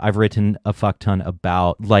 StephenBradfordLong.com. I've written a fuck ton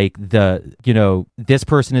about this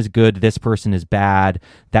person is good, this person is bad,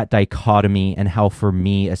 that dichotomy, and how for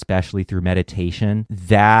me, especially through meditation,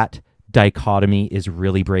 that dichotomy is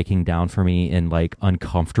really breaking down for me in like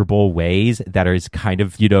uncomfortable ways that is kind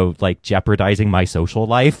of like jeopardizing my social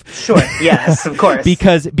life. Sure. Yes, of course.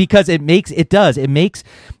 because it makes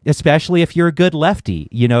especially if you're a good lefty,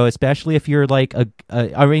 especially if you're like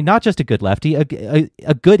not just a good lefty,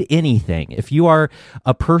 a good anything. If you are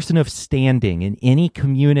a person of standing in any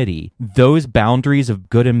community, those boundaries of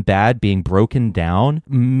good and bad being broken down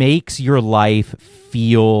makes your life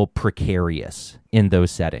feel precarious in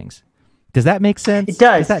those settings. Does that make sense? It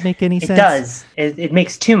does. Does that make any sense? It does. It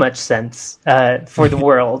makes too much sense for the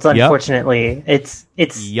world, unfortunately. It's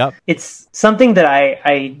something that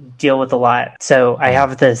I deal with a lot. So I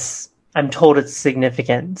have this, I'm told it's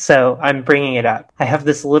significant, so I'm bringing it up. I have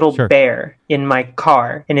this little bear in my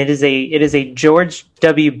car, and it is a George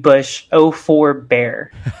W. Bush 04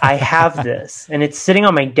 bear. I have this, and it's sitting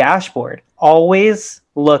on my dashboard, always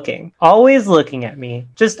looking at me,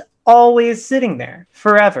 just always sitting there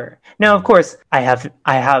forever. Now, of course, I have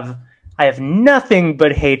nothing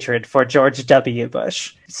but hatred for George W.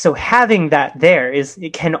 Bush. So having that there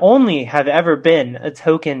it can only have ever been a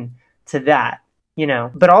token to that,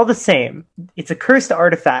 But all the same, it's a cursed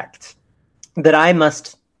artifact that I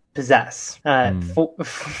must possess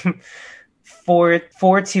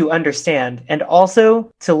for to understand, and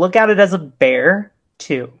also to look at it as a bear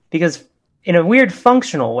too, because in a weird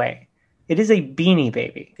functional way, it is a beanie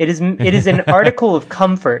baby. It is an article of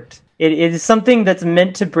comfort. It is something that's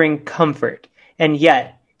meant to bring comfort. And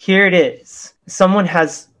yet, here it is. Someone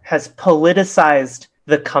has politicized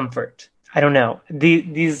the comfort. I don't know.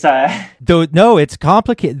 These Though no, it's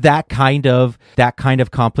complicated. That kind of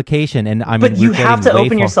complication, and I mean, but you have to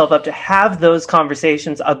open yourself up to have those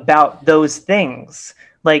conversations about those things.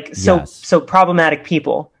 Like so problematic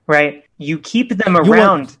people, right? You keep them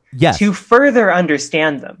around to further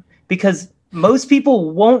understand them, because most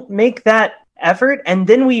people won't make that effort, and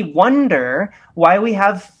then we wonder why we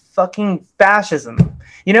have fucking fascism.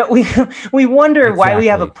 You know, we wonder why we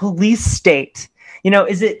have a police state. You know,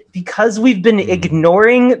 is it because we've been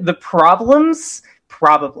ignoring the problems?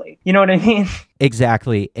 Probably. You know what I mean?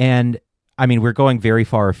 Exactly. And I mean, we're going very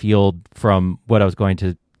far afield from what I was going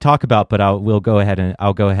to talk about, but I'll go ahead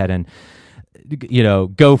and you know,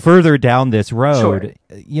 go further down this road.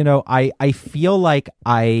 Sure. You know, I feel like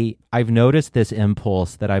I've noticed this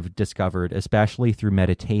impulse that I've discovered, especially through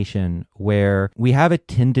meditation, where we have a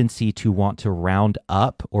tendency to want to round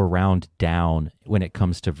up or round down when it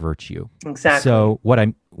comes to virtue. Exactly. So what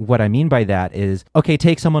I mean by that is, okay,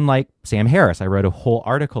 take someone like Sam Harris. I wrote a whole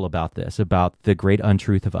article about this, about the great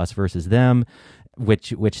untruth of us versus them,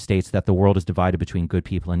 which states that the world is divided between good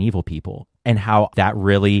people and evil people, and how that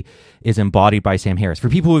really is embodied by Sam Harris. For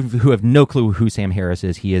people who have no clue who Sam Harris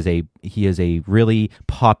is, he is a really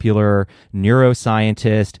popular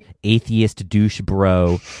neuroscientist, atheist douche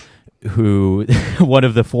bro, who one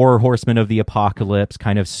of the four horsemen of the apocalypse,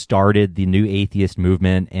 kind of started the new atheist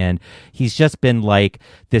movement, and he's just been like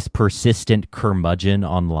this persistent curmudgeon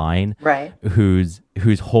online, right? Whose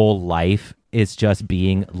whole life is just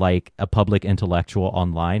being like a public intellectual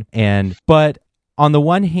online. But on the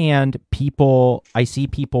one hand, I see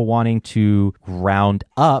people wanting to round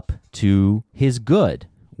up to his good,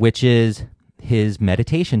 which is his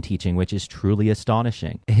meditation teaching, which is truly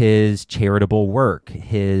astonishing, his charitable work,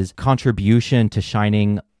 his contribution to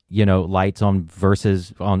shining, you know, lights on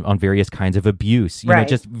various kinds of abuse. You know,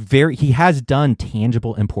 just he has done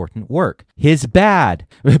tangible, important work. His bad,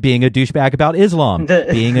 being a douchebag about Islam,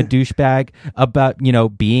 being a douchebag about, you know,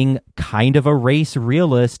 being kind of a race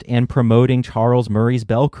realist and promoting Charles Murray's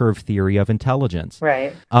bell curve theory of intelligence.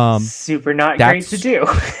 Right. Super not great to do.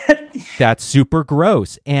 That's super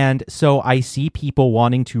gross. And so I see people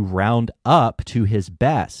wanting to round up to his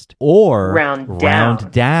best or round down.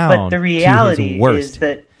 But the reality is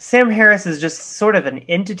that Sam Harris is just sort of an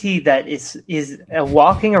entity that is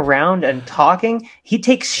walking around and talking. He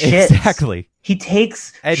takes shits. Exactly. He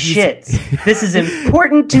takes shits. This is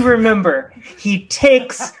important to remember. He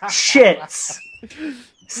takes shits.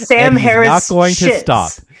 Sam Harris not going shits. To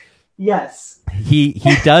stop. Yes. He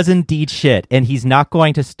does indeed shit, and he's not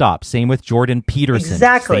going to stop. Same with Jordan Peterson.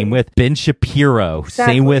 Exactly. Same with Ben Shapiro.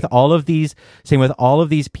 Exactly. Same with all of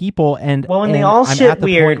these people. And when they all shit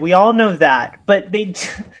weird, we all know that. But they.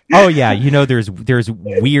 Oh yeah, you know there's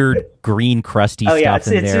weird green crusty stuff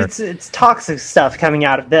in there. It's toxic stuff coming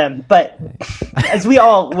out of them, but as we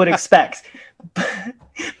all would expect.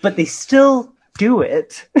 But they still do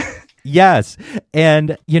it. Yes.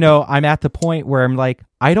 And, you know, I'm at the point where I'm like,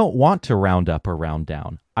 I don't want to round up or round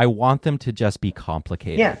down. I want them to just be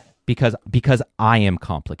complicated. Yeah. Because I am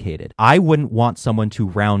complicated. I wouldn't want someone to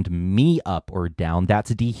round me up or down.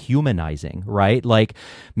 That's dehumanizing, right? Like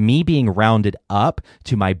me being rounded up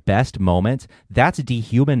to my best moments, that's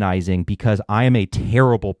dehumanizing because I am a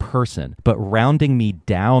terrible person. But rounding me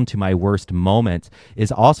down to my worst moments is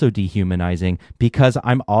also dehumanizing because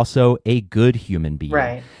I'm also a good human being.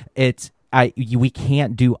 Right. We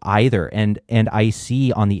can't do either. And I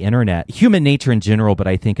see on the internet, human nature in general, but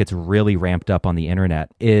I think it's really ramped up on the internet,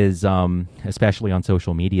 is especially on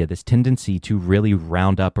social media, this tendency to really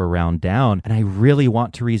round up or round down. And I really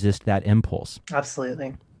want to resist that impulse.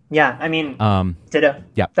 Absolutely. Yeah, I mean, ditto.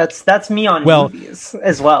 Yeah. That's me on movies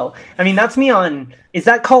as well. I mean, that's me on, is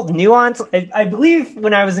that called nuance? I believe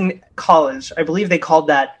when I was in college, I believe they called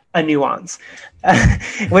that a nuance,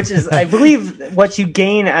 which is, I believe, what you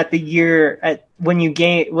gain when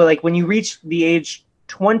you reach the age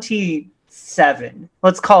 27.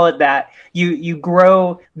 Let's call it that. You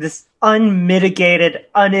grow this unmitigated,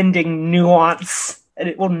 unending nuance, and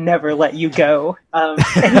it will never let you go.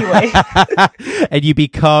 Anyway, and you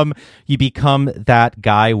become that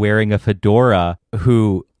guy wearing a fedora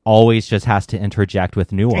who always just has to interject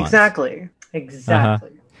with nuance. Exactly. Uh-huh.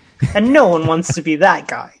 And no one wants to be that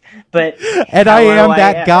guy. But and I am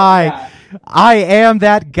that guy. Yeah. I am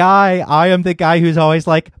that guy. I am the guy who's always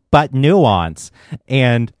like, but nuance.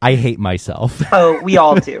 And I hate myself. Oh, we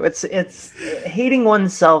all do. It's hating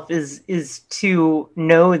oneself is to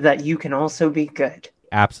know that you can also be good.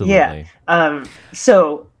 Absolutely. Yeah.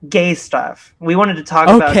 So gay stuff. We wanted to talk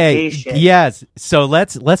about gay shit. Yes. So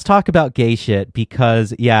let's talk about gay shit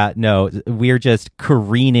because we're just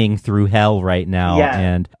careening through hell right now. Yeah.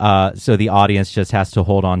 And so the audience just has to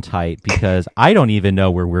hold on tight because I don't even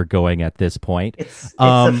know where we're going at this point. It's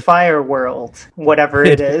a fire world, whatever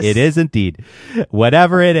it is. It is indeed.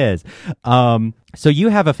 Whatever it is. So you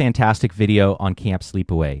have a fantastic video on Camp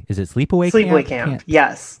Sleepaway. Is it Sleepaway Camp? Sleepaway Camp,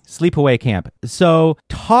 yes. Sleepaway Camp. So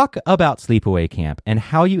talk about Sleepaway Camp and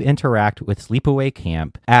how you interact with Sleepaway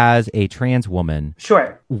Camp as a trans woman.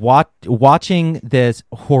 Sure. Watching this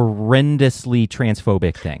horrendously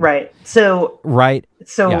transphobic thing. Right. So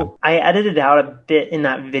Yeah. I edited out a bit in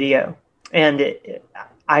that video, and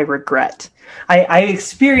I regret. I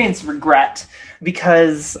experience regret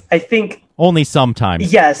because I think... Only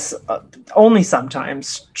sometimes. Yes, only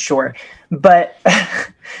sometimes, sure. But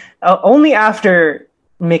only after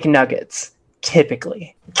McNuggets,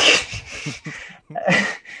 typically.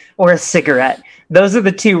 Or a cigarette. Those are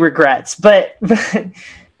the two regrets. But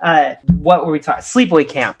what were we talking? Sleepaway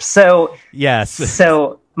Camp. So yes.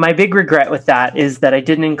 So my big regret with that is that I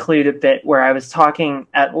didn't include a bit where I was talking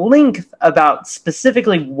at length about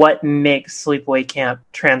specifically what makes Sleepaway Camp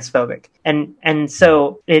transphobic. And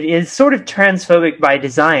so it is sort of transphobic by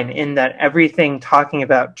design in that everything talking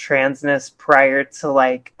about transness prior to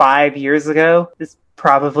like 5 years ago is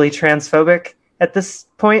probably transphobic at this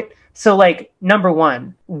point. So, like, number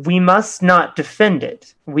one, we must not defend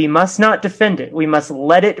it. We must not defend it. We must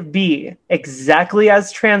let it be exactly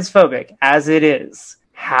as transphobic as it is.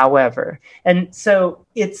 However, and so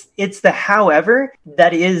it's the however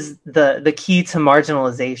that is the key to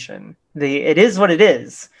marginalization. It is what it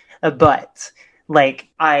is, but like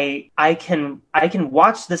I can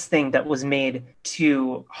watch this thing that was made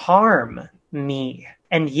to harm me,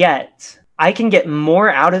 and yet I can get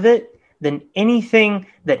more out of it than anything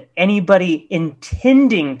that anybody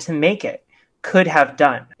intending to make it could have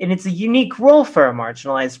done. And it's a unique role for a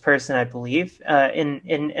marginalized person, I believe.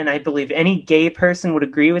 And I believe any gay person would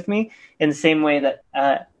agree with me in the same way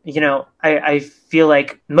that, I feel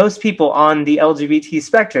like most people on the LGBT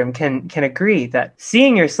spectrum can agree that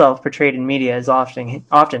seeing yourself portrayed in media is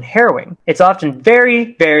often harrowing. It's often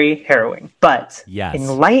very, very harrowing. But yes.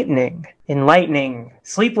 enlightening.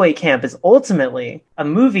 Sleepaway Camp is ultimately a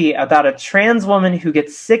movie about a trans woman who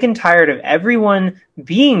gets sick and tired of everyone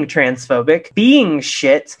being transphobic, being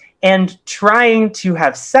shit, and trying to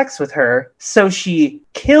have sex with her, so she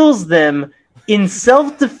kills them in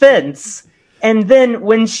self-defense. And then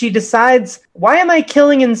when she decides, why am I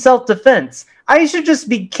killing in self-defense? I should just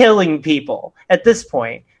be killing people at this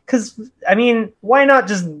point. Because, I mean, why not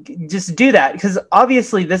just do that? Because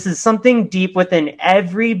obviously this is something deep within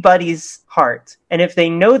everybody's heart. And if they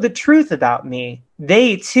know the truth about me,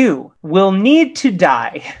 they too will need to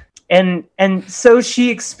die. And so she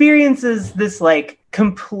experiences this like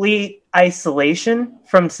complete isolation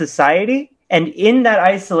from society. And in that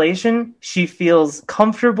isolation, she feels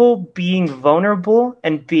comfortable being vulnerable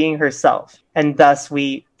and being herself. And thus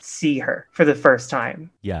we see her for the first time.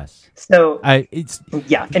 Yes. So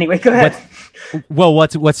anyway, go ahead.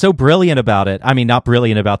 What's so brilliant about it, I mean, not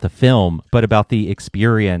brilliant about the film, but about the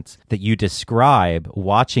experience that you describe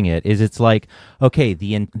watching it, is it's like, okay,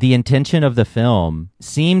 the intention of the film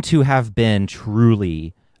seemed to have been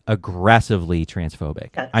truly aggressively transphobic.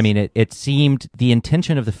 Yes. I mean, it seemed, the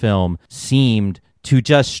intention of the film seemed to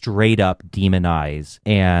just straight up demonize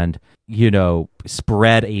and,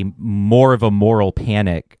 spread more of a moral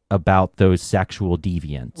panic about those sexual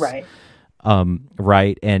deviants. Right.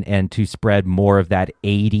 Right. And to spread more of that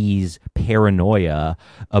 80s paranoia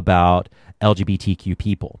about LGBTQ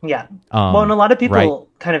people. Yeah. And a lot of people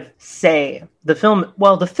kind of say the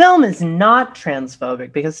film is not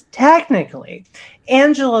transphobic because technically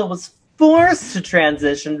Angela was forced to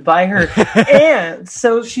transition by her aunt,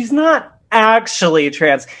 so she's not actually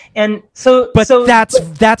trans. And that's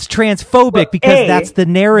transphobic because that's the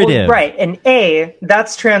narrative. Right. And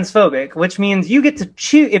that's transphobic, which means you get to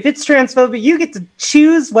choose. If it's transphobic, you get to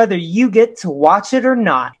choose whether you get to watch it or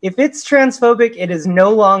not. If it's transphobic, it is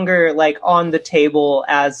no longer like on the table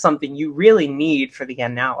as something you really need for the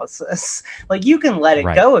analysis. Like you can let it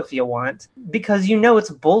go if you want, because it's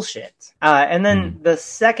bullshit. And then the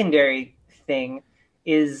secondary thing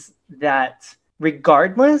is that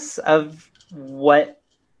regardless of what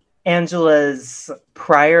Angela's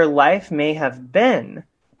prior life may have been,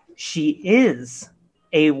 she is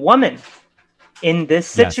a woman in this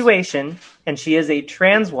situation, and she is a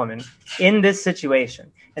trans woman in this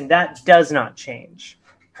situation, and that does not change.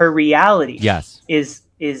 Her reality is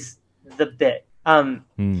the bit. And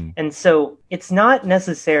so it's not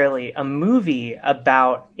necessarily a movie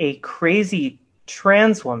about a crazy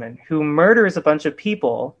trans woman who murders a bunch of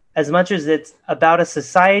people as much as it's about a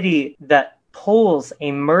society that pulls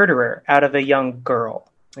a murderer out of a young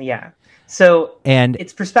girl. Yeah. So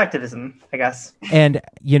it's perspectivism, I guess. And,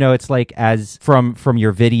 it's like as from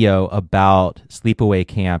your video about sleepaway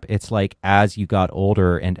camp, it's like as you got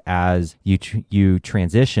older and as you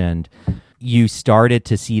transitioned, you started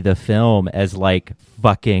to see the film as like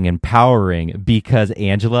fucking empowering because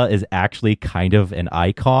Angela is actually kind of an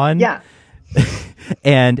icon. Yeah.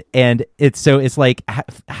 and it's like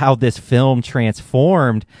how this film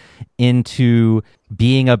transformed into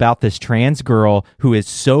being about this trans girl who is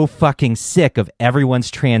so fucking sick of everyone's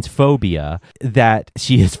transphobia that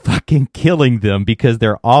she is fucking killing them because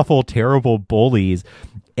they're awful, terrible bullies.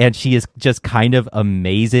 And she is just kind of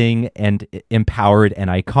amazing and empowered and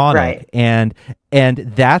iconic. Right. And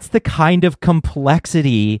that's the kind of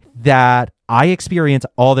complexity that I experience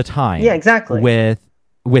all the time. Yeah, exactly.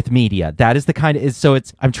 With media. That is the kind of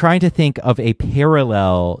I'm trying to think of a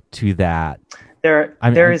parallel to that.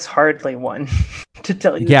 There is hardly one to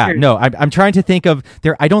tell you. Yeah, no, I'm trying to think of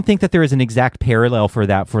there. I don't think that there is an exact parallel for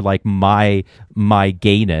that for like my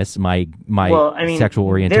gayness, my sexual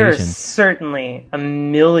orientation. There's certainly a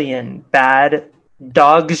million bad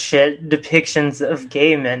dog shit depictions of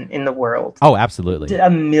gay men in the world. Oh, absolutely, a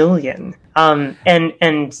million. But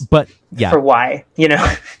yeah, for why,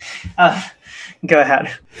 go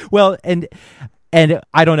ahead. Well, and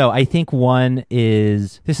I don't know. I think one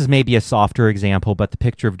this is maybe a softer example, but the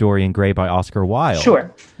Picture of Dorian Gray by Oscar Wilde.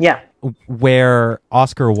 Sure. Yeah. Where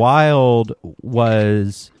Oscar Wilde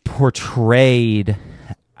was portrayed,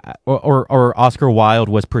 or Oscar Wilde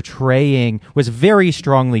was very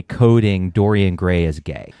strongly coding Dorian Gray as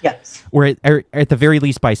gay. Yes. Or at the very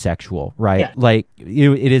least bisexual, right? Yeah. Like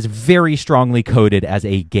it is very strongly coded as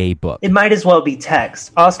a gay book. It might as well be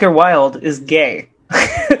text. Oscar Wilde is gay.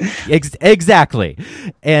 Exactly.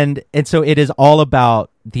 And so it is all about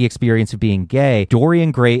the experience of being gay.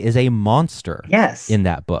 Dorian Gray is a monster. Yes. In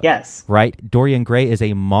that book. Yes. Right? Dorian Gray is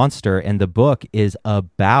a monster, and the book is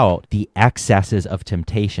about the excesses of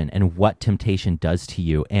temptation and what temptation does to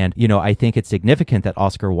you. And, I think it's significant that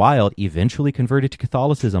Oscar Wilde eventually converted to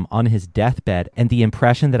Catholicism on his deathbed, and the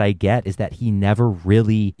impression that I get is that he never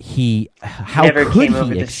really, how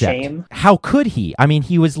could he? I mean,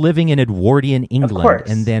 he was living in Edwardian England,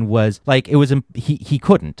 and then was like, he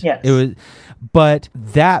couldn't. Yes. But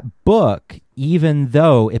that book, even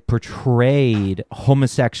though it portrayed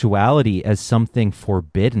homosexuality as something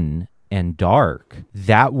forbidden and dark,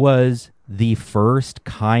 that was the first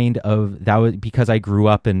because I grew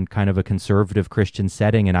up in kind of a conservative Christian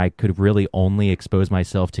setting and I could really only expose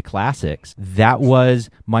myself to classics. That was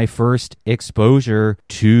my first exposure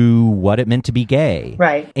to what it meant to be gay.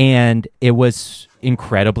 Right. And it was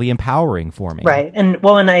incredibly empowering for me. Right. And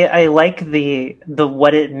I like the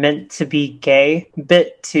what it meant to be gay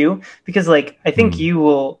bit too, because like I think you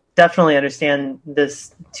will definitely understand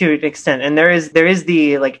this to an extent. And there is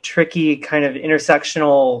the like tricky kind of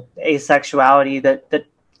intersectional asexuality that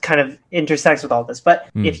kind of intersects with all this. But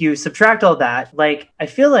if you subtract all that, like I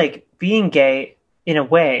feel like being gay in a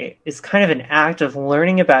way is kind of an act of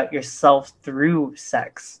learning about yourself through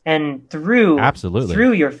sex and through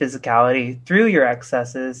your physicality, through your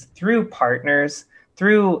excesses, through partners,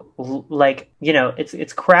 through like,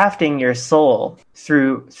 it's crafting your soul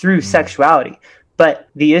through sexuality. But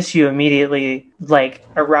the issue immediately like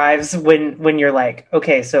arrives when you're like,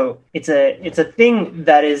 okay, so it's a thing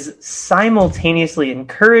that is simultaneously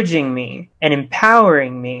encouraging me and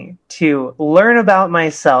empowering me to learn about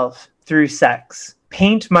myself through sex,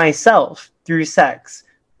 paint myself through sex,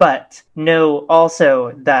 but know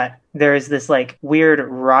also that there is this like weird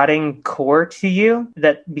rotting core to you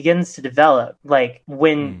that begins to develop like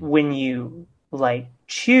when you like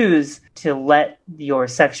choose to let your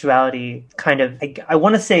sexuality kind of, I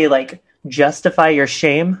want to say like justify your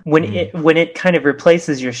shame. When it kind of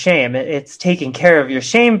replaces your shame, it's taking care of your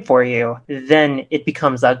shame for you, then it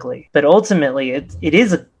becomes ugly. But ultimately it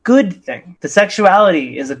is a good thing. The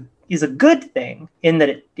sexuality is a good thing in that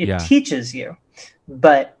it teaches you,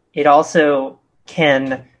 but it also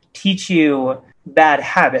can teach you bad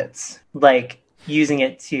habits, like using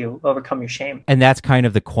it to overcome your shame. And that's kind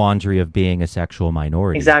of the quandary of being a sexual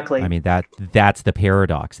minority. Exactly. I mean, that's the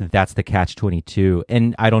paradox. That's the catch-22.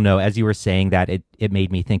 And I don't know, as you were saying that, it it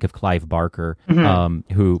made me think of Clive Barker,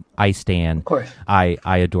 who I stan. Of course. I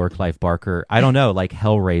adore Clive Barker. I don't know, like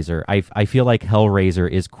Hellraiser. I feel like Hellraiser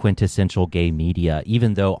is quintessential gay media,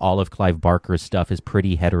 even though all of Clive Barker's stuff is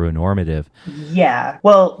pretty heteronormative. Yeah.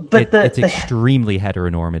 Well, but it's extremely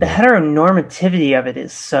heteronormative. The heteronormativity of it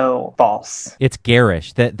is so false. It's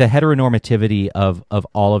garish. The heteronormativity of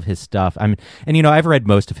all of his stuff. And I've read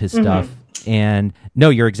most of his stuff. And no,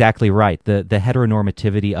 you're exactly right. The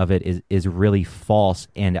heteronormativity of it is really false,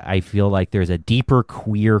 and I feel like there's a deeper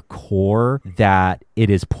queer core that it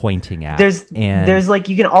is pointing at. There's like,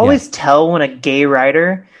 you can always tell when a gay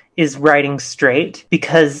writer is writing straight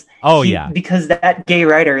because that gay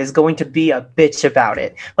writer is going to be a bitch about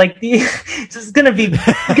it. Like just gonna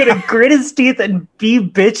grit his teeth and be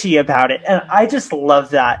bitchy about it, and I just love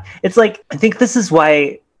that. It's like, I think this is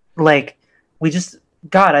why, like,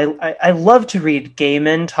 God, I love to read gay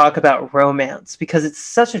men talk about romance, because it's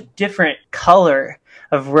such a different color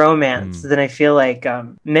of romance than I feel like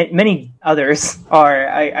many others are,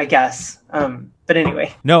 I guess. But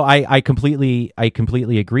anyway. No, I completely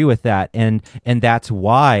agree with that. And that's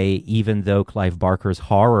why, even though Clive Barker's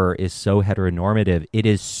horror is so heteronormative, it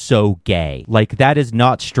is so gay. Like, that is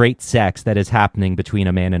not straight sex that is happening between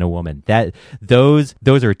a man and a woman. Those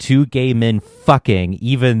are two gay men fucking,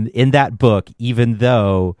 even in that book, even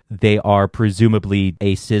though they are presumably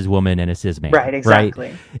a cis woman and a cis man. Right, exactly.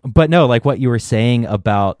 Right? But no, like what you were saying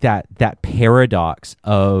about that paradox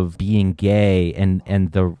of being gay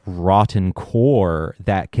and the rotten core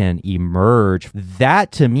that can emerge,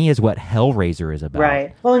 that to me is what Hellraiser is about.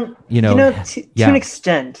 Right. Well, to an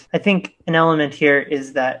extent, I think an element here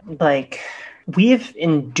is that, like, we've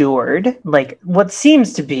endured, like, what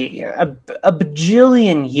seems to be a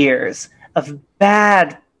bajillion years of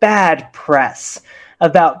bad press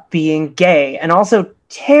about being gay, and also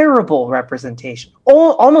terrible representation,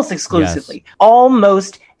 almost exclusively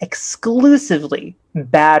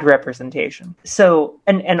bad representation. So,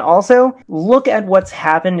 and also look at what's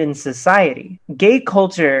happened in society. Gay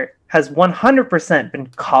culture has 100% been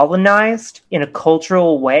colonized in a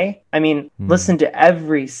cultural way. I mean, listen to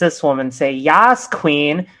every cis woman say, "Yas,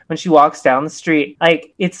 queen," when she walks down the street.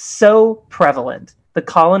 Like, it's so prevalent, the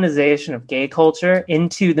colonization of gay culture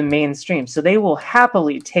into the mainstream. So they will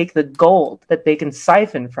happily take the gold that they can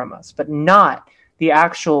siphon from us, but not the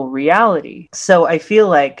actual reality. So I feel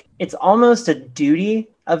like it's almost a duty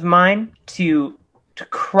of mine to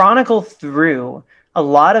chronicle through a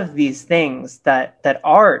lot of these things that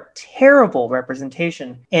are terrible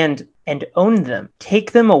representation and own them.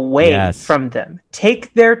 Take them away from them.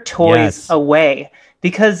 Take their toys away.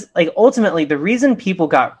 Because, like, ultimately, the reason people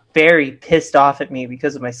got very pissed off at me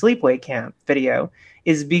because of my sleepaway camp video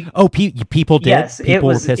is people did? Yes, people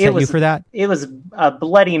were pissed at you for that? It was a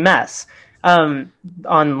bloody mess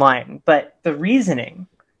online. But the reasoning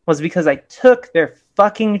was because I took their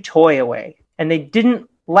fucking toy away. And they didn't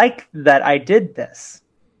like that I did this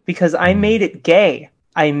because I made it gay.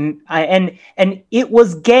 And it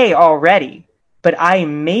was gay already, but I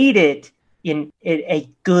made it in a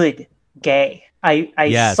good gay.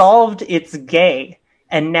 I solved it's gay,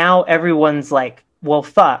 and now everyone's like, well,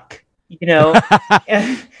 fuck,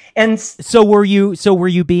 and so were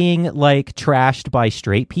you being, like, trashed by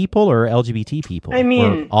straight people or LGBT people? I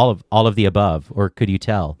mean, or all of the above, or could you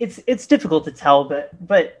tell? It's difficult to tell,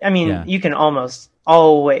 but I mean, you can almost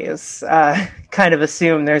always kind of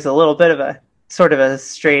assume there's a little bit of a sort of a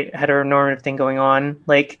straight heteronormative thing going on.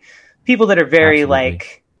 Like, people that are very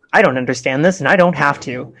like, I don't understand this and I don't have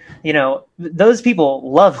to, those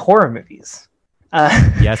people love horror movies.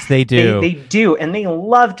 Yes, they do. They do, and they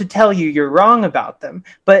love to tell you you're wrong about them.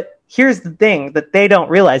 But here's the thing that they don't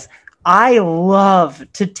realize. I love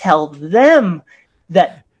to tell them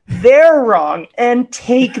that they're wrong and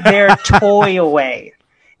take their toy away.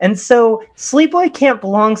 And so Sleepaway Camp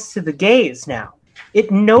belongs to the gays now.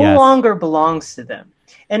 It no longer belongs to them.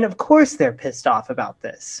 And of course they're pissed off about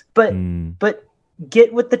this. But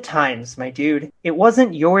get with the times, my dude. It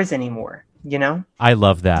wasn't yours anymore. I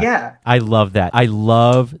love that. Yeah. I love that. I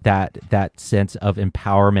love that sense of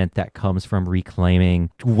empowerment that comes from reclaiming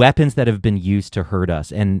weapons that have been used to hurt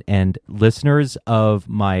us. And listeners of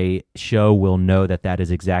my show will know that is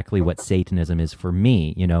exactly what Satanism is for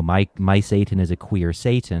me. My Satan is a queer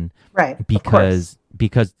Satan. Right. Because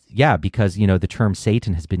the term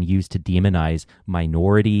Satan has been used to demonize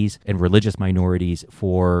minorities and religious minorities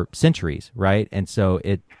for centuries, right? And so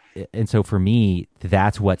for me,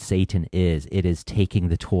 that's what Satan is. It is taking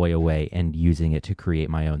the toy away and using it to create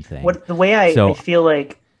my own thing. The way I feel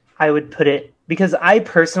like I would put it, because I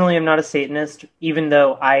personally am not a Satanist, even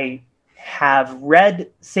though I have read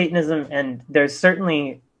Satanism, and there's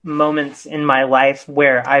certainly moments in my life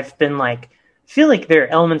where I've been like, feel like there are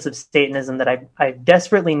elements of Satanism that I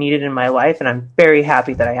desperately needed in my life, and I'm very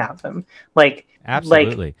happy that I have them. Like,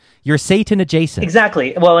 absolutely, like, you're Satan adjacent.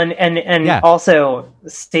 Exactly. Well, and also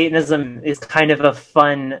Satanism is kind of a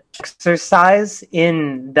fun exercise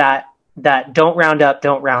in that don't round up,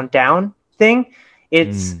 don't round down thing.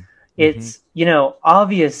 It's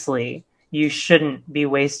obviously you shouldn't be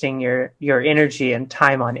wasting your energy and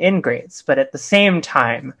time on ingrates, but at the same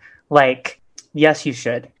time, like, yes, you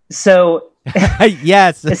should. So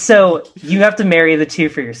yes. So you have to marry the two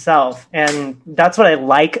for yourself, and that's what I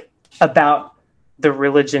like about the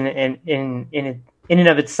religion in and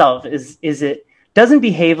of itself. Is it doesn't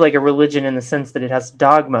behave like a religion in the sense that it has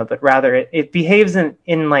dogma, but rather it behaves in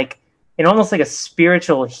almost like a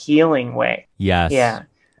spiritual healing way. Yes. Yeah.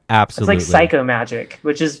 Absolutely. It's like psycho magic,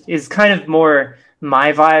 which is kind of more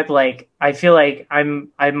my vibe. Like, I feel like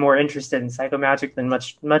I'm more interested in psycho magic than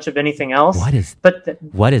much of anything else. What is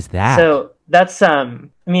that? So that's I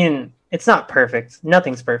mean, it's not perfect.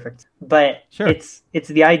 Nothing's perfect, but sure. It's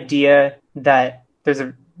the idea that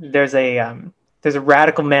there's a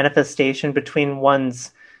radical manifestation between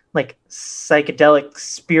one's like psychedelic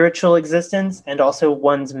spiritual existence and also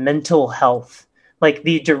one's mental health. Like,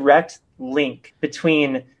 the direct link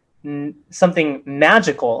between something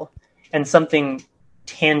magical and something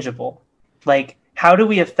tangible. Like, how do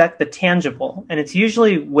we affect the tangible? And it's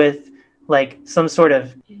usually with like some sort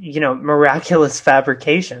of, miraculous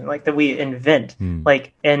fabrication, like that we invent,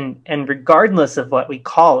 like, and regardless of what we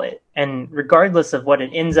call it, and regardless of what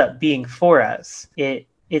it ends up being for us,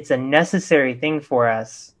 it's a necessary thing for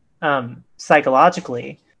us,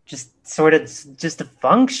 psychologically, just to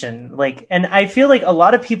function. Like, and I feel like a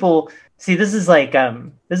lot of people see this is like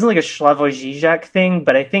a Slavoj Žižek thing,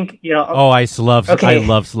 but I think, I love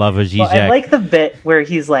Slavoj Žižek. Well, I like the bit where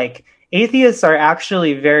he's like, atheists are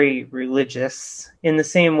actually very religious in the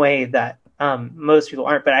same way that most people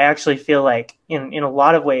aren't, but I actually feel like in a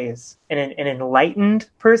lot of ways an enlightened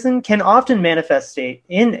person can often manifest in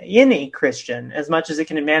a Christian as much as it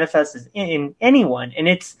can manifest in anyone, and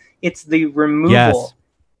it's the removal. Yes.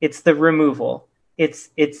 It's the removal. It's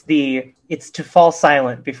to fall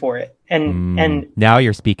silent before it. And now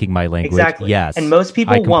you're speaking my language. Exactly. Yes. And most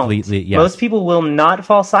people won't. Yes. Most people will not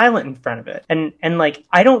fall silent in front of it. And like,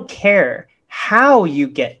 I don't care how you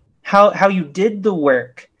did the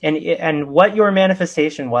work and what your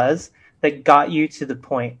manifestation was that got you to the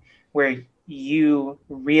point where you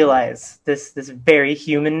realize this very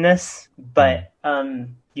humanness, but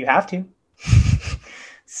you have to.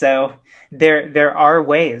 So there are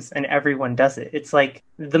ways, and everyone does it. It's like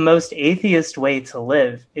the most atheist way to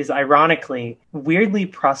live is ironically weirdly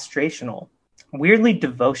prostrational, weirdly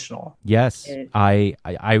devotional. Yes, I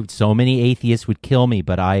so many atheists would kill me,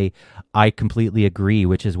 but I completely agree,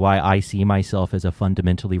 which is why I see myself as a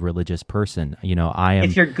fundamentally religious person. I am.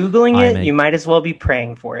 If you're Googling it, you might as well be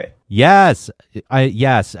praying for it. Yes. I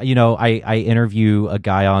interview a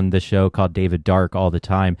guy on the show called David Dark all the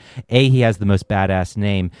time. A, he has the most badass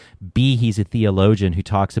name. B, he's a theologian who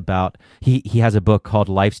talks about, he has a book called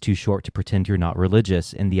Life's Too Short to Pretend You're Not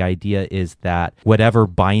Religious. And the idea is that whatever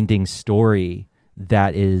binding story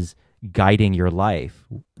that is guiding your life,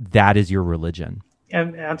 that is your religion.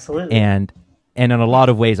 Absolutely. And in a lot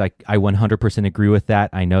of ways, I 100% agree with that.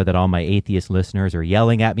 I know that all my atheist listeners are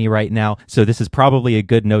yelling at me right now, so this is probably a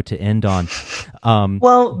good note to end on.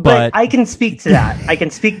 But I can speak to that. I can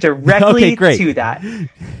speak directly to that.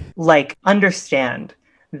 Like, understand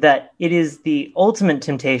that it is the ultimate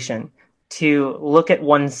temptation to look at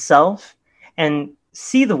oneself and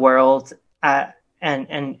see the world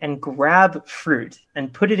and grab fruit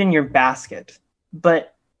and put it in your basket.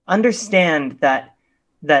 But understand that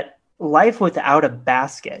life without a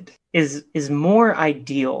basket is more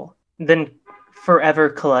ideal than forever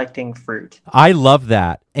collecting fruit. I love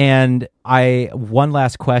that. And one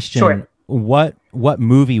last question. Sure. What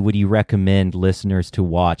movie would you recommend listeners to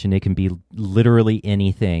watch? And it can be literally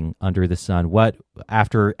anything under the sun. What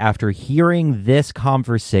after hearing this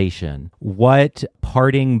conversation, what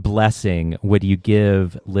parting blessing would you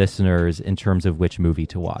give listeners in terms of which movie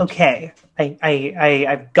to watch? Okay,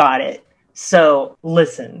 I've got it. So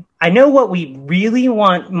listen, I know what we really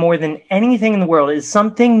want more than anything in the world is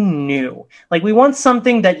something new. Like, we want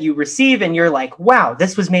something that you receive and you're like, wow,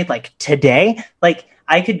 this was made like today. Like,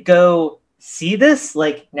 I could go see this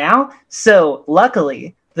like now. So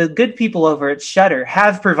luckily, the good people over at Shudder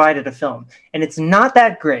have provided a film, and it's not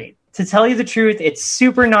that great. To tell you the truth, it's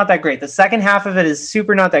super not that great. The second half of it is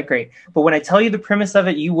super not that great. But when I tell you the premise of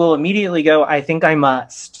it, you will immediately go, I think I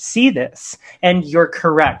must see this. And you're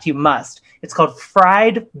correct. You must. It's called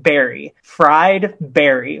Fried Berry. Fried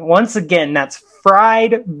Berry. Once again, that's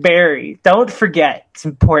Fried Berry. Don't forget. It's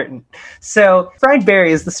important. So Fried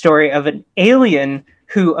Berry is the story of an alien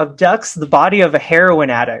who abducts the body of a heroin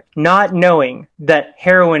addict, not knowing that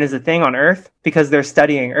heroin is a thing on Earth because they're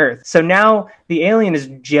studying Earth. So now the alien is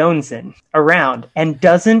jonesing around and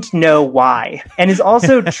doesn't know why, and is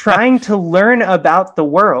also trying to learn about the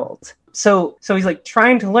world. So he's like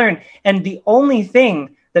trying to learn, and the only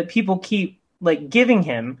thing that people keep like giving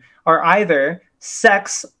him are either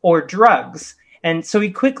sex or drugs. And so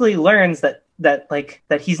he quickly learns that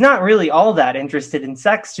he's not really all that interested in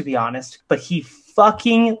sex, to be honest, but he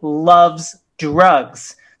fucking loves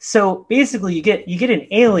drugs. So basically you get an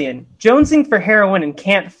alien jonesing for heroin and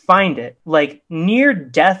can't find it, like near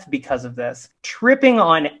death because of this, tripping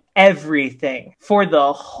on everything for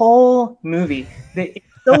the whole movie. It's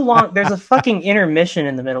so long. There's a fucking intermission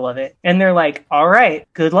in the middle of it, and they're like, all right,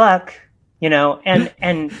 good luck,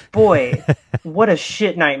 and boy, what a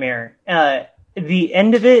shit nightmare. The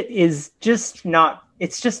end of it is just not,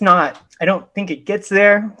 I don't think it gets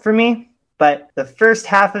there for me. But the first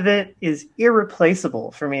half of it is irreplaceable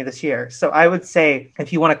for me this year. So I would say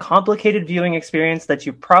if you want a complicated viewing experience that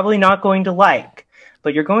you're probably not going to like,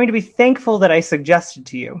 but you're going to be thankful that I suggested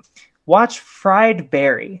to you, watch Fried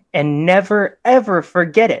Berry and never, ever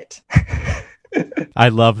forget it. I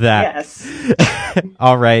love that. Yes.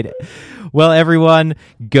 All right. Well, everyone,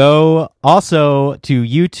 go also to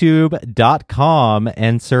youtube.com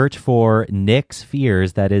and search for Nyx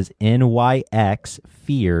Fears. That is NYX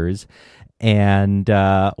Fears. And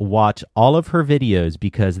watch all of her videos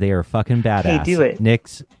because they are fucking badass. Hey, do it.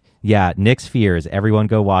 Nyx Fears. Everyone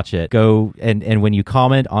go watch it. Go and when you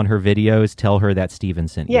comment on her videos, tell her that Steven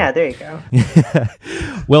sent you. Yeah, there you go.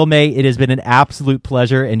 Well, May, it has been an absolute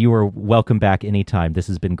pleasure, and you are welcome back anytime. This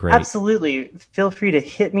has been great. Absolutely. Feel free to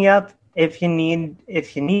hit me up if you need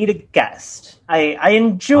a guest. I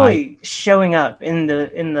enjoy showing up in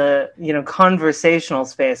the conversational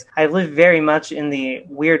space. I live very much in the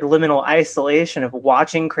weird liminal isolation of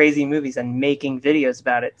watching crazy movies and making videos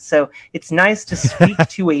about it. So it's nice to speak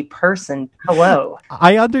to a person. Hello.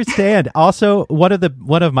 I understand. Also, one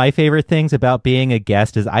of my favorite things about being a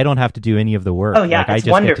guest is I don't have to do any of the work. Oh yeah, I just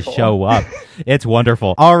wonderful. get to show up. It's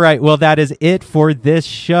wonderful. All right, well that is it for this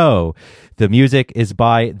show. The music is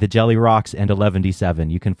by The Jelly Rocks and 11D7.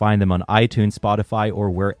 You can find them on iTunes, Spotify, or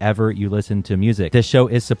wherever you listen to music. This show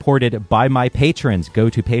is supported by my patrons. Go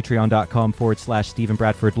to patreon.com/Stephen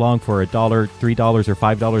Bradford Long for $1, $3, or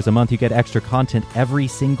 $5 a month. You get extra content every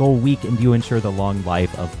single week, and you ensure the long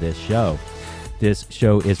life of this show. This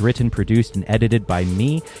show is written, produced, and edited by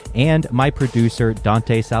me and my producer,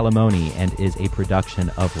 Dante Salamoni, and is a production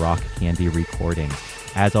of Rock Candy Recordings.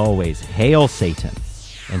 As always, hail Satan,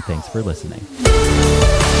 and thanks for listening.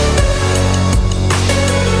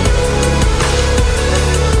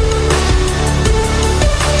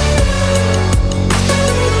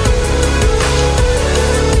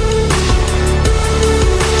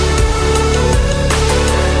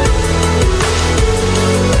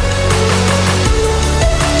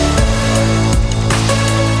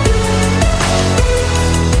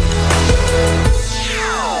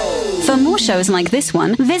 For more shows like this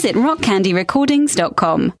one, visit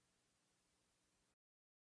rockcandyrecordings.com.